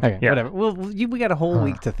building. Okay, yeah. whatever. Well, we got a whole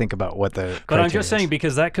week to think about what the. But I'm criteria just saying is.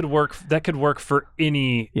 because that could work. That could work for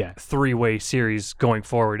any Yeah. 3-way series going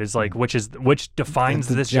forward. Is like which defines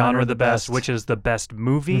The this genre genre the the best, best. which is the best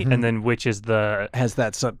movie, and then which is the has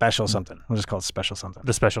that special something. We'll just call it special something.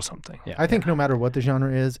 special something. Yeah. I think no matter what the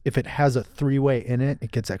genre is, if it has a 3-way in it,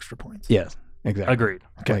 it gets extra points. Yes. Exactly. Agreed.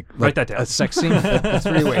 Okay. Write that down. A sex scene. A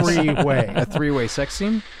three-way. Three-way. A 3-way sex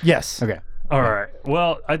scene. Yes. Okay. All right.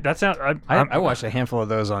 Well, that's not. I watched a handful of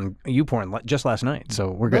those on YouPorn just last night,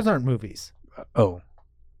 so we're Those good. aren't movies. Oh.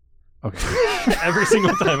 Okay. Every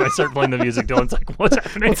single time I start playing the music, Dylan's like, "What's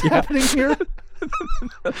happening? What's happening here?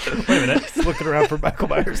 Wait a minute." Looking around for Michael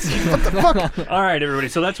Myers. What the fuck? All right, everybody.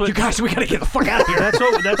 So that's what You guys, we gotta get the fuck out of here. that's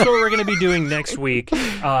what we're going to be doing next week.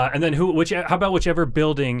 And then how about whichever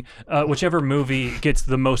building, whichever movie gets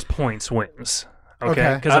the most points wins. Okay,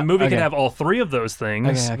 Okay. because a movie could Okay. have all 3 of those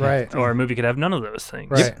things, Okay. Right. or a movie could have none of those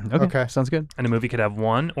things. Right. Okay. Sounds good. And a movie could have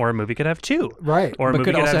 1, or a movie could have 2, Right. or a But movie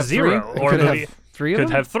could could also have have 0, three? or a Could movie have 3 of could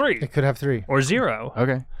them? have 3 It could have 3. or 0.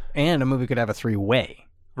 Okay. And a movie could have a 3-way.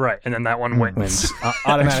 Right, and then that one wins. Wins. Extra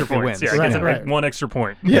Automatically points. wins. Yeah, it gets Right. 1 extra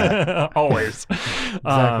point. Yeah. Always.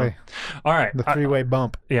 Exactly. All right. The 3-way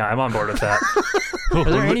bump. Yeah, I'm on board with that. Are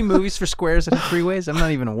there any movies for squares that have 3-ways? I'm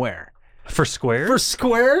not even aware. For squares? For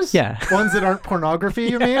squares? Yeah. Ones that aren't pornography,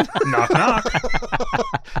 you mean? Knock, knock.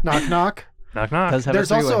 Knock, knock. Knock, knock. Does have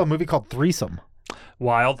There's a 3-way. also a movie called Threesome.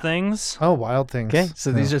 Wild Things. Oh, Wild Things. Okay,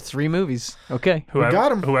 so these are 3 movies. Okay. Whoever,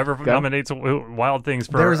 got 'em. Whoever 'em. nominates Wild Things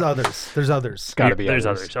for. There's others. There's others. Gotta be There's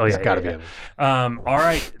others. others. Oh, yeah. There's gotta yeah, be yeah. others. All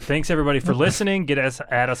right. Thanks, everybody, for listening.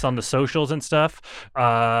 Add us on the socials and stuff.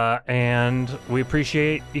 And we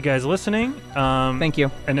appreciate you guys listening. Thank you.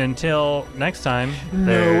 And until next time,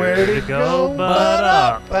 Nowhere there to go but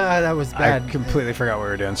up. That was I bad. completely forgot what we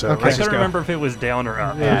were doing, so Okay. I let's couldn't just go. remember if it was down or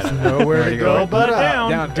up. There's nowhere to go but Put it up.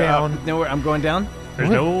 down. Down. Nowhere. I'm going down. There's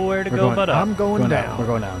nowhere to We're go going- but up. I'm going down. We're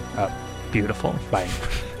going down. Up. Beautiful. Bye.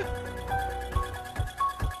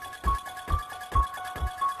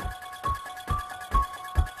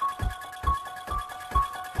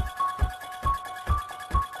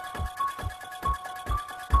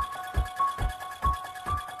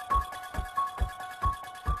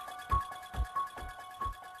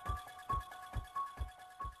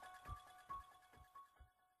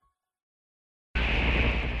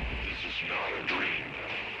 This is not a dream.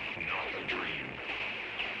 Not a dream.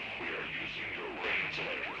 We are using your brain's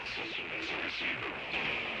electrical system as a receiver.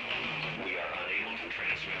 We are unable to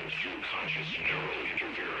transmit through conscious neural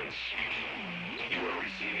interference. You are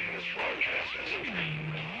receiving this broadcast as a dream.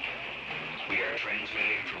 are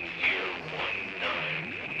transmitting from the year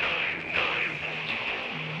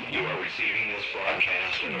 1999. You are receiving this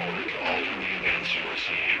broadcast in order to alter the events you are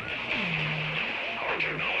seeing. Our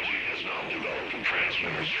technology has now developed a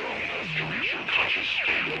transmitter strong enough to reach your conscious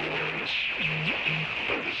state of awareness.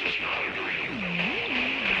 But this is not a dream.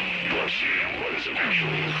 You are seeing what is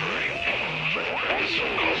actually occurring. That is so